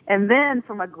cetera. And then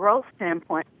from a growth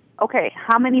standpoint, okay,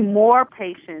 how many more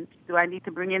patients do I need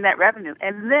to bring in that revenue?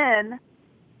 And then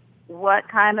what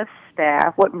kind of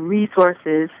staff, what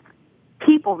resources,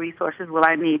 people resources will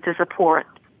I need to support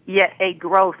yet a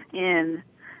growth in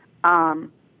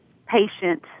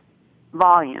patient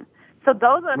volume? So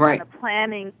those are right. kind of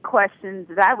planning questions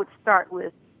that I would start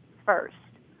with first.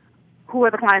 Who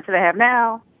are the clients that I have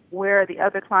now? Where are the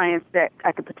other clients that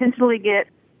I could potentially get?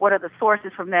 What are the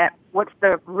sources from that? What's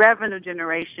the revenue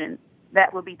generation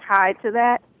that will be tied to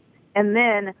that? And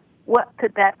then what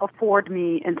could that afford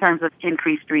me in terms of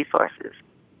increased resources?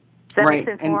 Does that make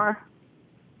sense more?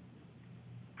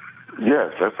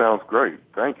 Yes, that sounds great.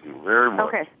 Thank you very much.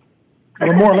 Okay.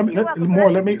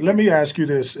 Lamore, let me ask you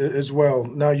this as well.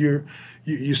 Now you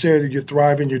said that you're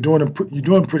thriving, you're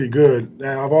doing pretty good.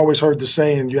 Now I've always heard the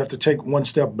saying you have to take one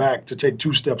step back to take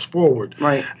two steps forward.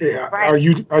 Right. Are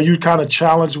you kind of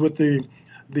challenged with the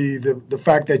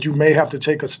fact that you may have to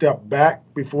take a step back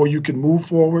before you can move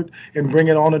forward and bring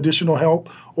in on additional help,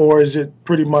 or is it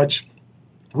pretty much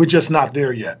we're just not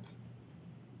there yet?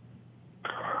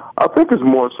 I think it's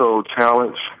more so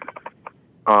challenge.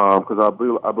 Because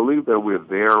I believe that we're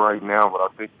there right now, but I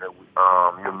think that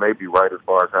you may be right as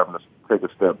far as having to take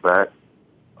a step back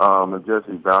and just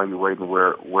evaluating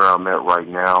where I'm at right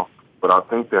now. But I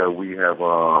think that we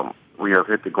have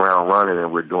hit the ground running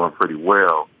and we're doing pretty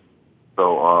well.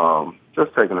 So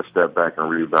just taking a step back and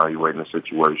reevaluating the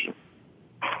situation.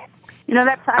 You know,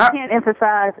 I can't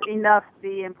emphasize enough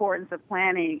the importance of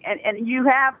planning. And you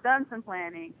have done some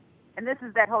planning. And this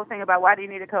is that whole thing about why do you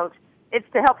need a coach? It's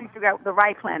to help you figure out the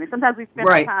right planning. Sometimes we spend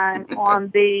our time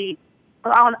on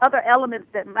other elements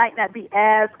that might not be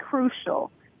as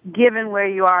crucial given where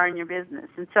you are in your business.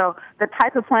 And so the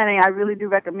type of planning I really do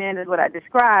recommend is what I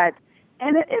described.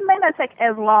 And it may not take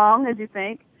as long as you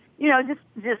think. You know,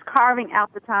 just carving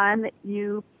out the time that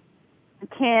you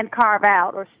can carve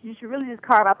out, or you should really just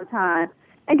carve out the time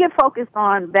and get focused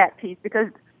on that piece, because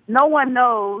no one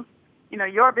knows, you know,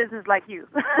 your business like you.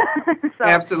 So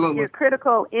absolutely. You're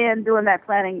critical in doing that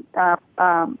planning as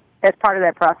part of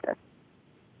that process.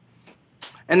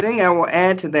 And the thing I will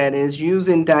add to that is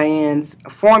using Diane's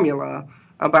formula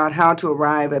about how to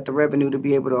arrive at the revenue to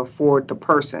be able to afford the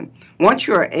person. Once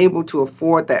you are able to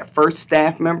afford that first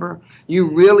staff member, you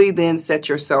really then set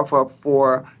yourself up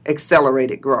for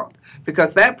accelerated growth,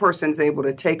 because that person is able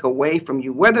to take away from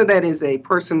you, whether that is a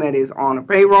person that is on a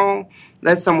payroll,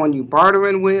 that's someone you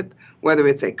bartering with, whether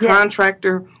it's a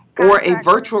contractor or a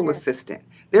virtual assistant.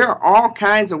 There are all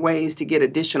kinds of ways to get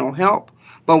additional help.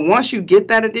 But once you get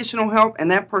that additional help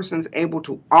and that person's able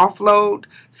to offload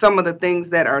some of the things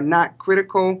that are not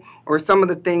critical, or some of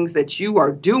the things that you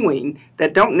are doing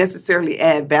that don't necessarily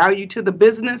add value to the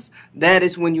business, that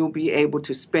is when you'll be able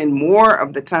to spend more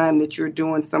of the time that you're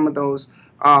doing some of those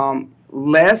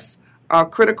less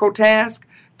critical task,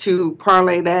 to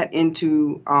parlay that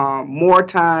into more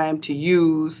time to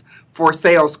use for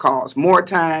sales calls, more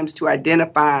times to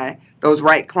identify those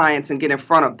right clients and get in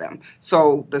front of them.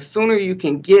 So the sooner you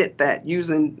can get that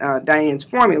using Diane's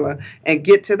formula and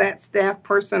get to that staff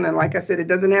person, and like I said, it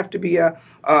doesn't have to be a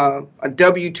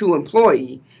W-2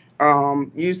 employee.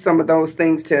 Use some of those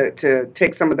things to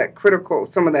take some of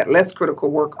that less critical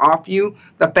work off you,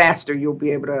 the faster you'll be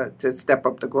able to step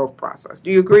up the growth process. Do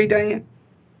you agree, Diane?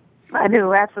 I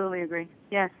do, absolutely agree.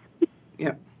 Yes.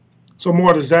 Yeah. So,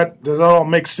 more, does that all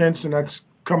make sense? And that's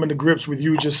coming to grips with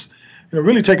you just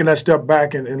really taking that step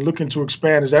back and looking to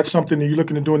expand. Is that something that you're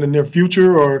looking to do in the near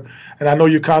future, or? And I know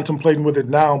you're contemplating with it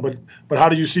now, but how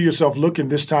do you see yourself looking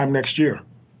this time next year?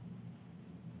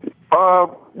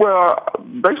 Well,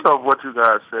 based off what you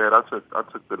guys said, I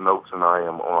took the notes, and I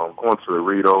am going to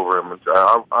read over them.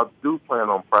 I do plan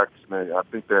on practicing it. I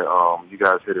think that you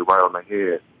guys hit it right on the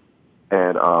head,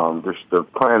 and the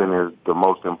planning is the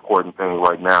most important thing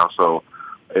right now. So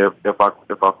if I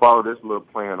follow this little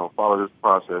plan or follow this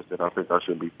process, then I think I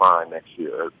should be fine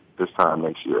this time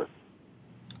next year.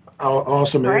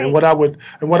 Awesome. Right. And what I would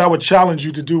challenge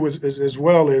you to do is as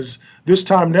well is this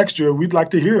time next year, we'd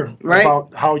like to hear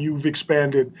about how you've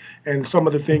expanded and some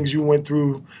of the things you went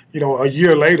through, a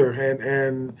year later.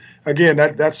 And again,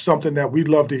 that's something that we'd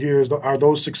love to hear are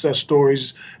those success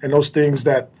stories and those things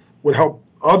that would help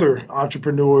other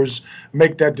entrepreneurs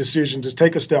make that decision to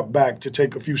take a step back, to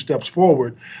take a few steps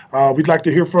forward. We'd like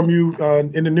to hear from you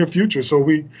in the near future. So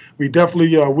we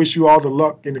definitely wish you all the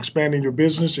luck in expanding your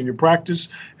business and your practice.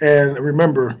 And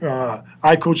remember,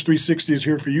 iCoach 360 is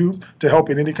here for you to help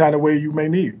in any kind of way you may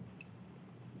need.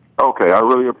 Okay, I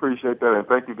really appreciate that, and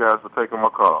thank you guys for taking my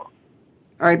call.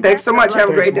 All right, thanks so much. Have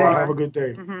a great day. Have a good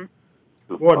day.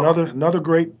 Mm-hmm. Boy, another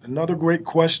great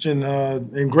question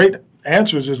and great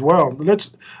answers as well. Let's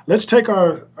take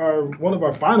our one of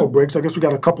our final breaks. I guess we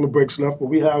got a couple of breaks left, but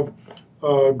we have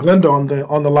Glenda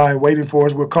on the line waiting for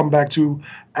us. We'll come back to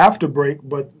after break,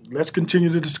 but let's continue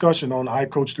the discussion on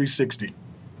iCoach 360.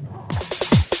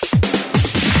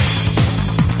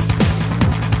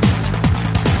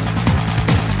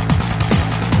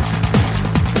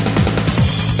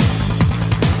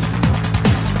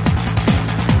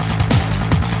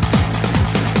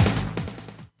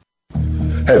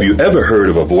 Have you ever heard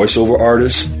of a voiceover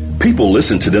artist? People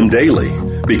listen to them daily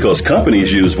because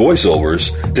companies use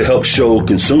voiceovers to help show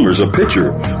consumers a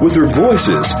picture with their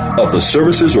voices of the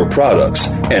services or products,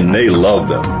 and they love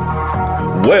them.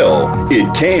 Well, it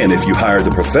can if you hire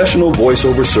the professional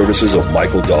voiceover services of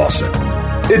Michael Dawson.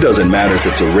 It doesn't matter if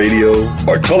it's a radio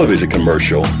or television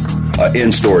commercial, an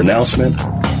in-store announcement,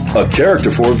 a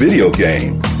character for a video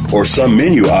game, or some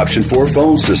menu option for a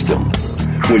phone system.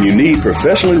 When you need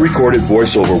professionally recorded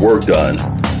voiceover work done,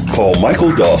 call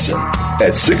Michael Dawson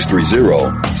at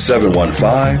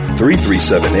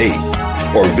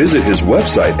 630-715-3378 or visit his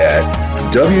website at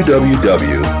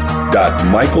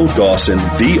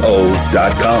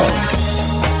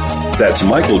www.michaeldawsonvo.com. That's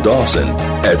Michael Dawson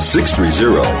at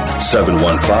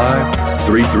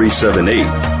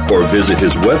 630-715-3378 or visit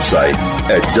his website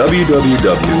at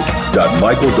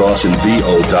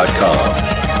www.michaeldawsonvo.com.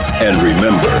 And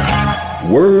remember,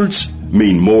 words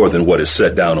mean more than what is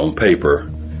set down on paper.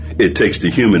 It takes the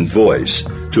human voice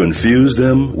to infuse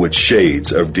them with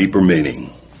shades of deeper meaning.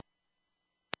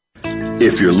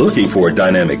 If you're looking for a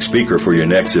dynamic speaker for your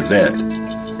next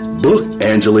event, book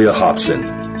Angelia Hobson.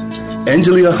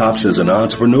 Angelia Hobson is an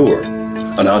entrepreneur,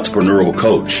 an entrepreneurial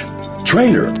coach,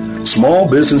 trainer, small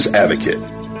business advocate,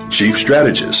 chief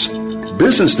strategist,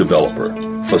 business developer,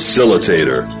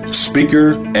 facilitator,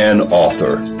 speaker, and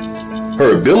author.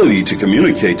 Her ability to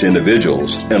communicate to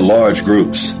individuals and large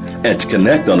groups and to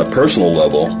connect on a personal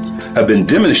level have been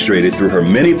demonstrated through her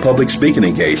many public speaking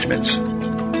engagements.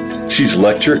 She's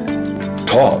lectured,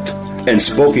 taught, and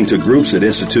spoken to groups at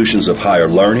institutions of higher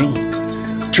learning,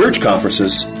 church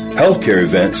conferences, healthcare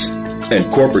events,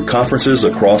 and corporate conferences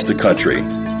across the country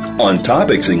on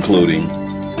topics including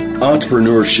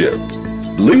entrepreneurship,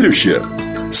 leadership,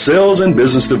 sales and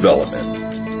business development,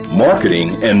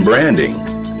 marketing and branding,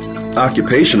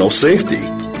 occupational safety,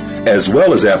 as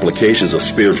well as applications of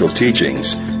spiritual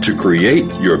teachings to create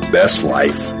your best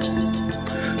life.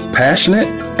 Passionate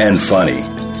and funny,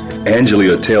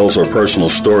 Angelia tells her personal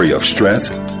story of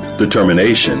strength,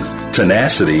 determination,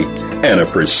 tenacity, and a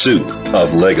pursuit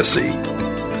of legacy.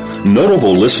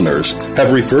 Notable listeners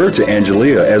have referred to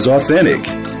Angelia as authentic,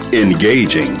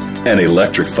 engaging, and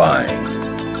electrifying.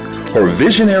 Her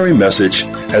visionary message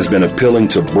has been appealing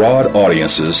to broad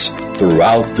audiences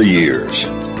throughout the years.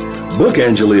 Book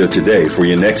Angelia today for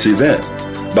your next event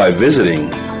by visiting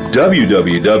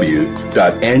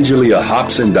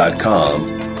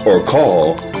www.angeliahobson.com or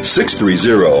call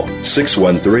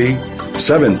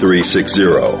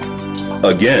 630-613-7360.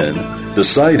 Again, the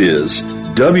site is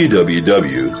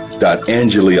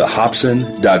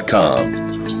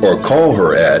www.angeliahobson.com or call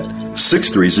her at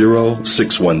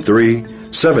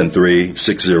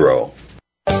 630-613-7360.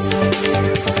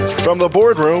 From the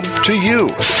boardroom to you,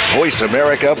 Voice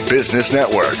America Business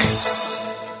Network.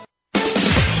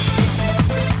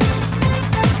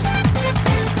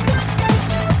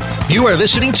 You are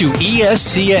listening to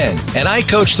ESCN, an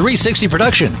iCoach 360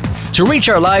 production. To reach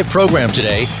our live program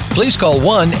today, please call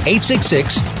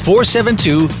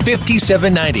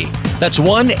 1-866-472-5790. That's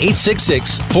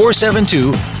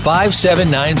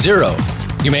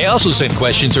 1-866-472-5790. You may also send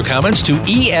questions or comments to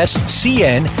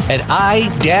ESCN at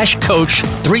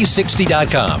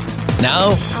i-coach360.com.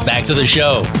 Now, back to the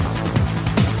show.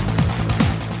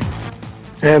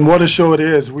 And what a show it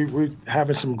is. We're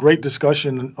having some great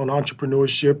discussion on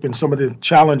entrepreneurship and some of the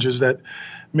challenges that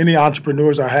many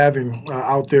entrepreneurs are having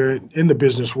out there in the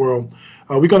business world.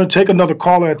 We're going to take another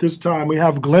caller at this time. We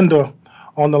have Glenda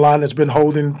on the line that's been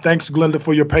holding. Thanks, Glenda,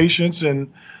 for your patience.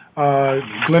 And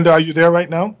Glenda, are you there right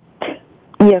now?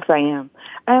 Yes, I am.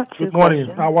 I have two Good morning.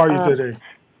 questions. How are you today?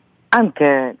 I'm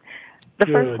good. The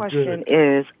Good, first question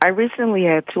is, I recently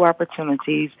had two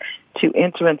opportunities to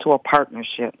enter into a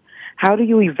partnership. How do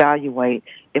you evaluate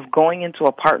if going into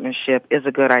a partnership is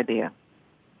a good idea?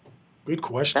 Good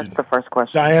question. That's the first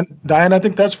question. Diane, I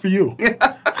think that's for you. I'll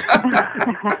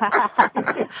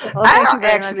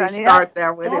actually start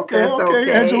that with it. Okay.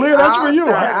 Angelia, that's for you.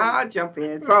 I'll jump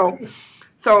in. So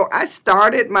I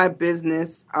started my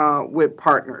business with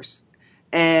partners,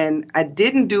 and I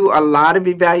didn't do a lot of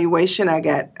evaluation. I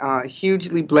got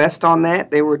hugely blessed on that.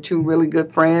 They were two really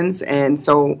good friends, and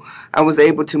so I was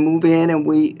able to move in. And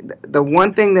the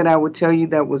one thing that I would tell you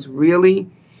that was really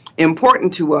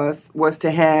important to us was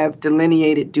to have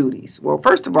delineated duties. Well,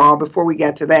 first of all, before we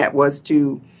got to that, was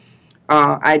to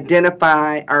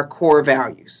identify our core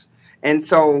values. And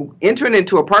so entering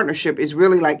into a partnership is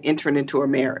really like entering into a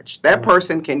marriage. That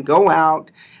person can go out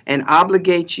and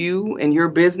obligate you and your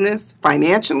business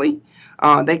financially.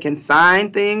 They can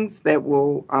sign things that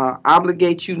will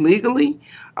obligate you legally.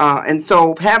 And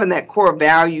so having that core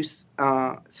values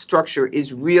structure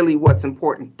is really what's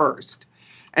important first.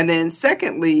 And then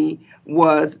secondly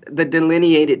was the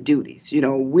delineated duties. You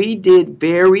know, we did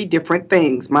very different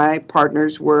things. My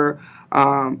partners were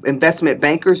investment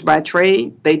bankers by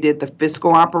trade. They did the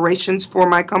fiscal operations for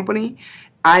my company.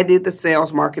 I did the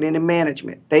sales, marketing, and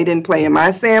management. They didn't play in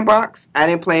my sandbox. I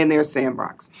didn't play in their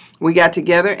sandbox. We got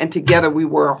together, and together we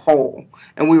were a whole.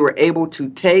 And we were able to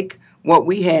take what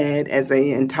we had as an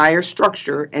entire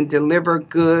structure and deliver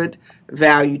good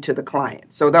value to the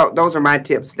client. So those are my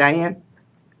tips. Diane?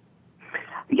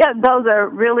 Yeah, those are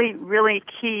really, really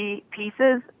key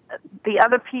pieces. The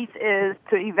other piece is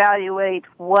to evaluate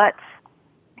what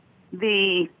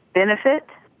the benefit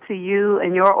to you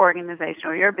and your organization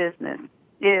or your business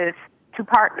is to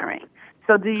partnering.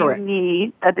 So do you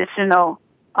need additional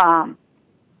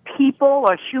people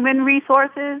or human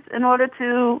resources in order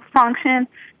to function?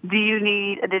 Do you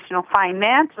need additional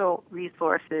financial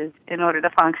resources in order to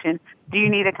function? Do you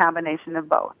need a combination of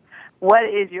both? What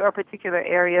is your particular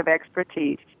area of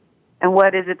expertise? And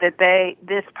what is it that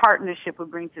this partnership would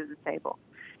bring to the table?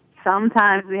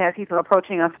 Sometimes we have people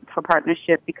approaching us for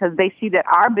partnership because they see that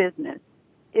our business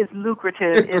is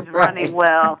lucrative, is running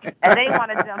well, and they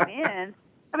want to jump in.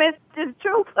 I mean, it's just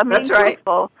truth. That's right.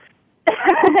 Truthful.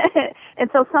 And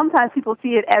so sometimes people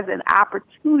see it as an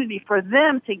opportunity for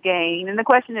them to gain. And the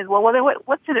question is, well,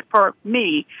 what's in it for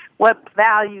me? What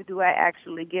value do I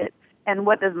actually get? And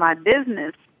what does my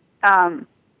business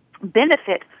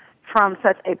benefit from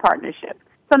such a partnership?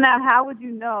 So now how would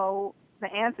you know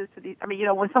the answers to these? I mean,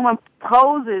 when someone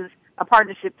poses a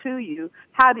partnership to you,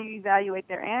 how do you evaluate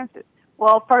their answers?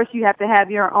 Well, first you have to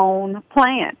have your own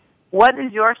plan. What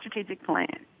is your strategic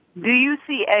plan? Do you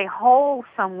see a hole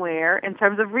somewhere in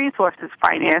terms of resources,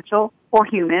 financial or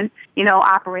human,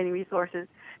 operating resources?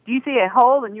 Do you see a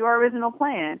hole in your original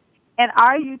plan? And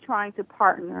are you trying to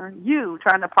partner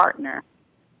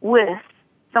with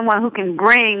someone who can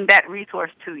bring that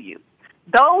resource to you?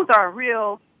 Those are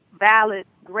real, valid,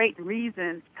 great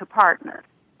reasons to partner,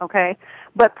 okay?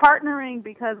 But partnering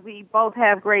because we both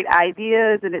have great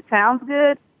ideas and it sounds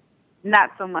good,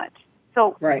 not so much.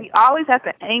 So we always have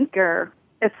to anchor,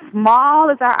 as small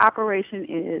as our operation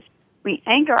is, we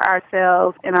anchor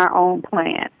ourselves in our own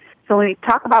plan. So when we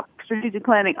talk about strategic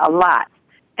planning a lot,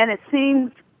 and it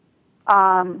seems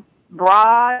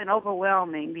broad and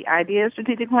overwhelming, the idea of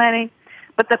strategic planning,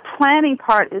 But the planning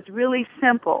part is really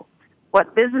simple.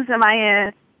 What business am I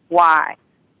in? Why?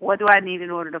 What do I need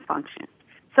in order to function?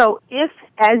 So if,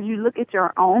 as you look at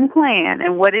your own plan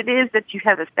and what it is that you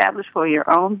have established for your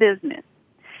own business,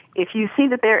 if you see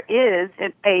that there is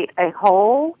a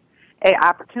hole, a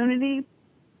opportunity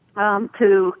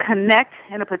to connect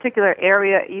in a particular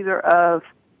area, either of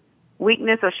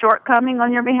weakness or shortcoming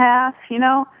on your behalf,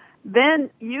 then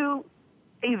you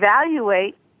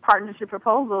evaluate partnership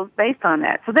proposals based on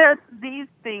that. So these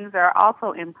things are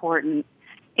also important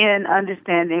in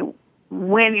understanding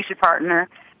when you should partner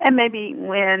and maybe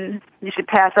when you should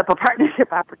pass up a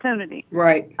partnership opportunity.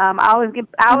 Right. I always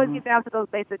get down to those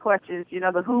basic questions,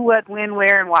 the who, what, when,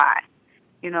 where, and why.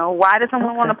 Why does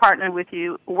someone want to partner with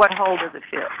you? What hole does it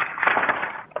fill?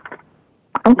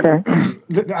 Okay.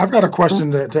 I've got a question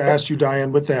to ask you,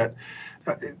 Diane, with that.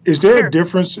 Is there a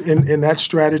difference in that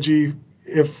strategy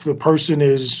if the person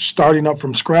is starting up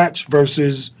from scratch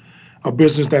versus a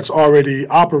business that's already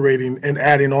operating and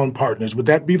adding on partners? Would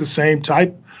that be the same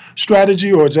type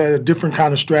strategy, or is that a different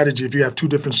kind of strategy if you have two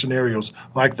different scenarios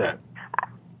like that?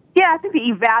 Yeah, I think the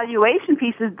evaluation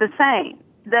piece is the same.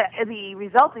 The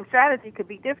resulting strategy could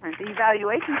be different. The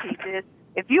evaluation piece is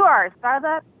if you are a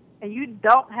startup and you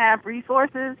don't have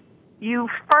resources, you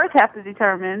first have to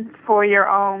determine for your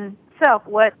own self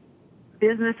what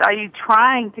business are you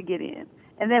trying to get in,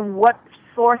 and then what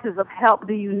sources of help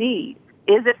do you need?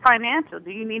 Is it financial?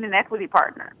 Do you need an equity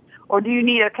partner? Or do you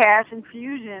need a cash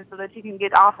infusion so that you can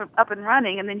get up and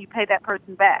running and then you pay that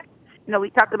person back? We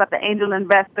talked about the angel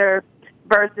investor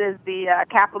versus the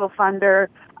capital funder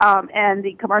and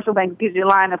the commercial bank gives you a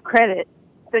line of credit.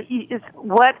 So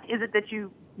what is it that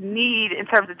you need in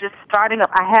terms of just starting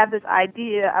up? I have this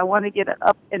idea. I want to get it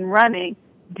up and running.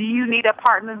 Do you need a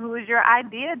partner who is your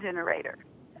idea generator?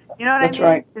 You know what That's I mean?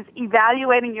 right. Just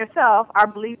evaluating yourself. Our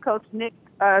Believe coach, Nick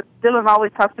Dillon,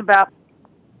 always talks about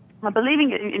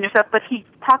believing in yourself, but he's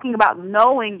talking about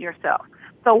knowing yourself.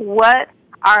 So what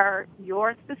are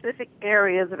your specific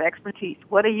areas of expertise?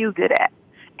 What are you good at?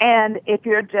 And if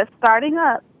you're just starting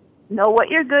up, know what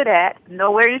you're good at, know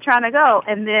where you're trying to go,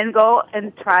 and then go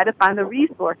and try to find the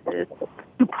resources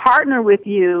to partner with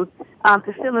you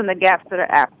to fill in the gaps that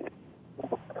are absent.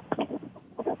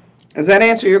 Does that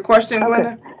answer your question,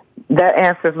 Glenda? That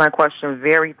answers my question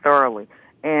very thoroughly.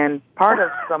 And part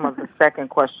of some of the second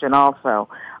question also,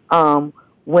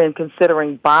 when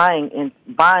considering buying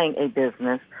a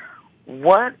business,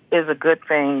 what is a good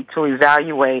thing to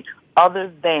evaluate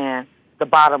other than the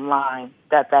bottom line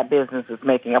that business is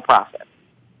making a profit?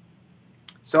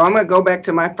 So I'm going to go back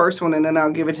to my first one, and then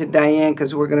I'll give it to Diane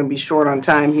because we're going to be short on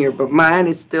time here. But mine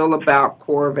is still about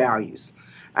core values.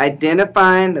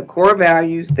 Identifying the core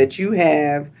values that you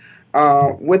have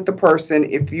with the person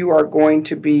if you are going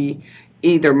to be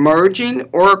either merging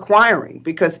or acquiring.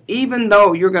 Because even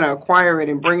though you're going to acquire it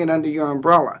and bring it under your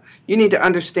umbrella, you need to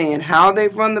understand how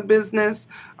they've run the business.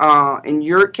 In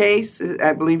your case,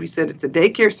 I believe you said it's a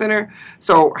daycare center.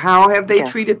 So how have they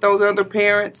treated those other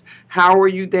parents? How are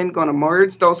you then going to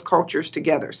merge those cultures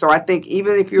together? So I think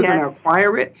even if you're going to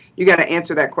acquire it, you got to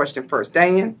answer that question first.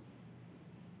 Diane?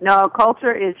 No,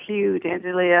 culture is huge,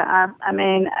 Angelia.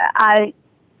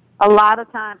 A lot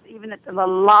of times, even at the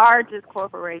largest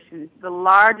corporations, the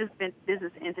largest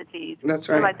business entities, That's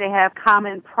feel right. like they have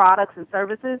common products and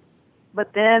services,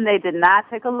 but then they did not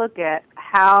take a look at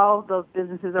how those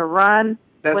businesses are run,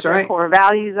 what their core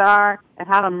values are, and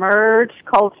how to merge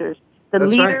cultures. The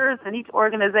leaders in each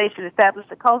organization establish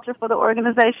a culture for the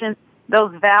organization.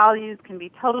 Those values can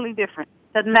be totally different.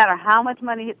 Doesn't matter how much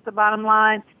money hits the bottom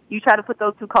line. You try to put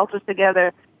those two cultures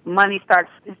together, money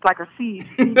starts, it's like a seed.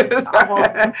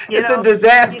 It's a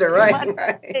disaster, right? Money,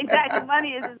 exactly.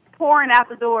 Money is just pouring out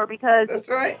the door because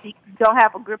you don't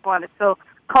have a grip on it. So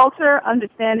culture,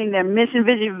 understanding their mission,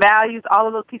 vision, values, all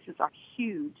of those pieces are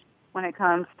huge when it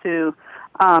comes to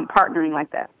partnering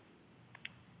like that.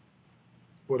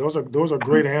 Well, those are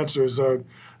great answers.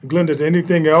 Glenda, is there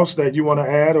anything else that you want to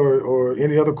add or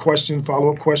any other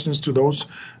follow-up questions to those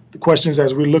questions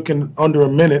as we're looking under a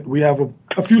minute? We have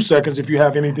a few seconds if you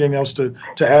have anything else to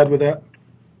add with that.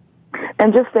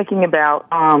 And just thinking about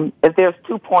if there's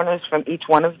 2 pointers from each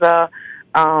one of the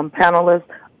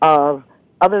panelists of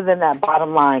other than that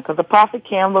bottom line, because the profit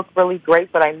can look really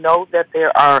great, but I know that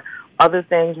there are other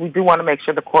things. We do want to make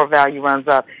sure the core value runs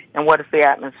up, and what is the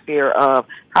atmosphere of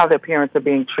how their parents are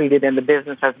being treated and the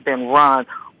business has been run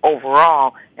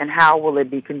overall, and how will it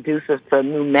be conducive to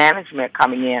new management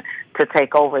coming in to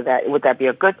take over that? Would that be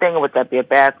a good thing or would that be a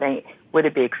bad thing? Would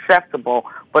it be acceptable?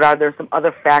 But are there some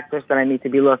other factors that I need to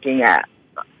be looking at?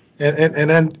 And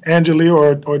then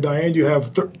Angelia or Diane, you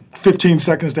have 15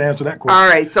 seconds to answer that question. All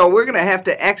right, so we're going to have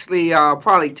to actually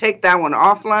probably take that one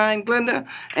offline, Glenda,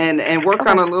 and work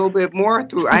on a little bit more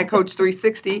through iCoach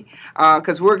 360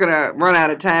 because we're going to run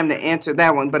out of time to answer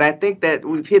that one. But I think that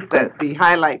we've hit the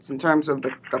highlights in terms of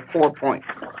the core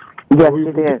points. Yes,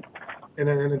 you did. And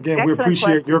again, Excellent we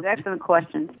appreciate your excellent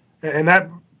questions. And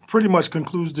that pretty much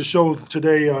concludes the show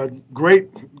today. Great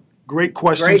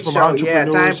questions Great from show.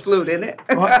 entrepreneurs. Yeah, time flew, didn't it?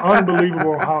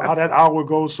 Unbelievable how that hour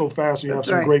goes so fast. We have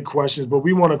some great questions. But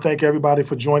we want to thank everybody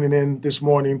for joining in this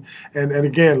morning. And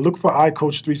again, look for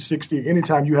iCoach 360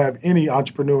 anytime you have any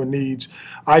entrepreneur needs,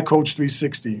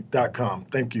 iCoach360.com.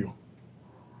 Thank you.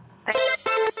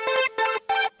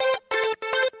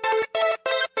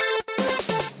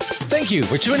 Thank you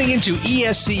for tuning into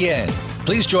ESCN.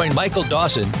 Please join Michael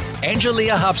Dawson,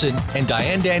 Angelia Hobson, and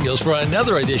Diane Daniels for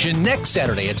another edition next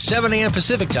Saturday at 7 a.m.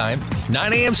 Pacific Time,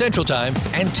 9 a.m. Central Time,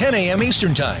 and 10 a.m.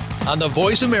 Eastern Time on the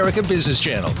Voice America Business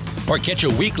Channel. Or catch a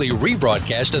weekly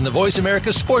rebroadcast on the Voice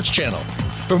America Sports Channel.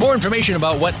 For more information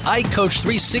about what iCoach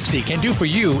 360 can do for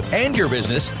you and your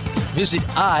business, visit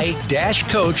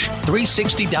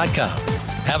i-coach360.com.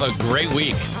 Have a great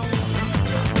week.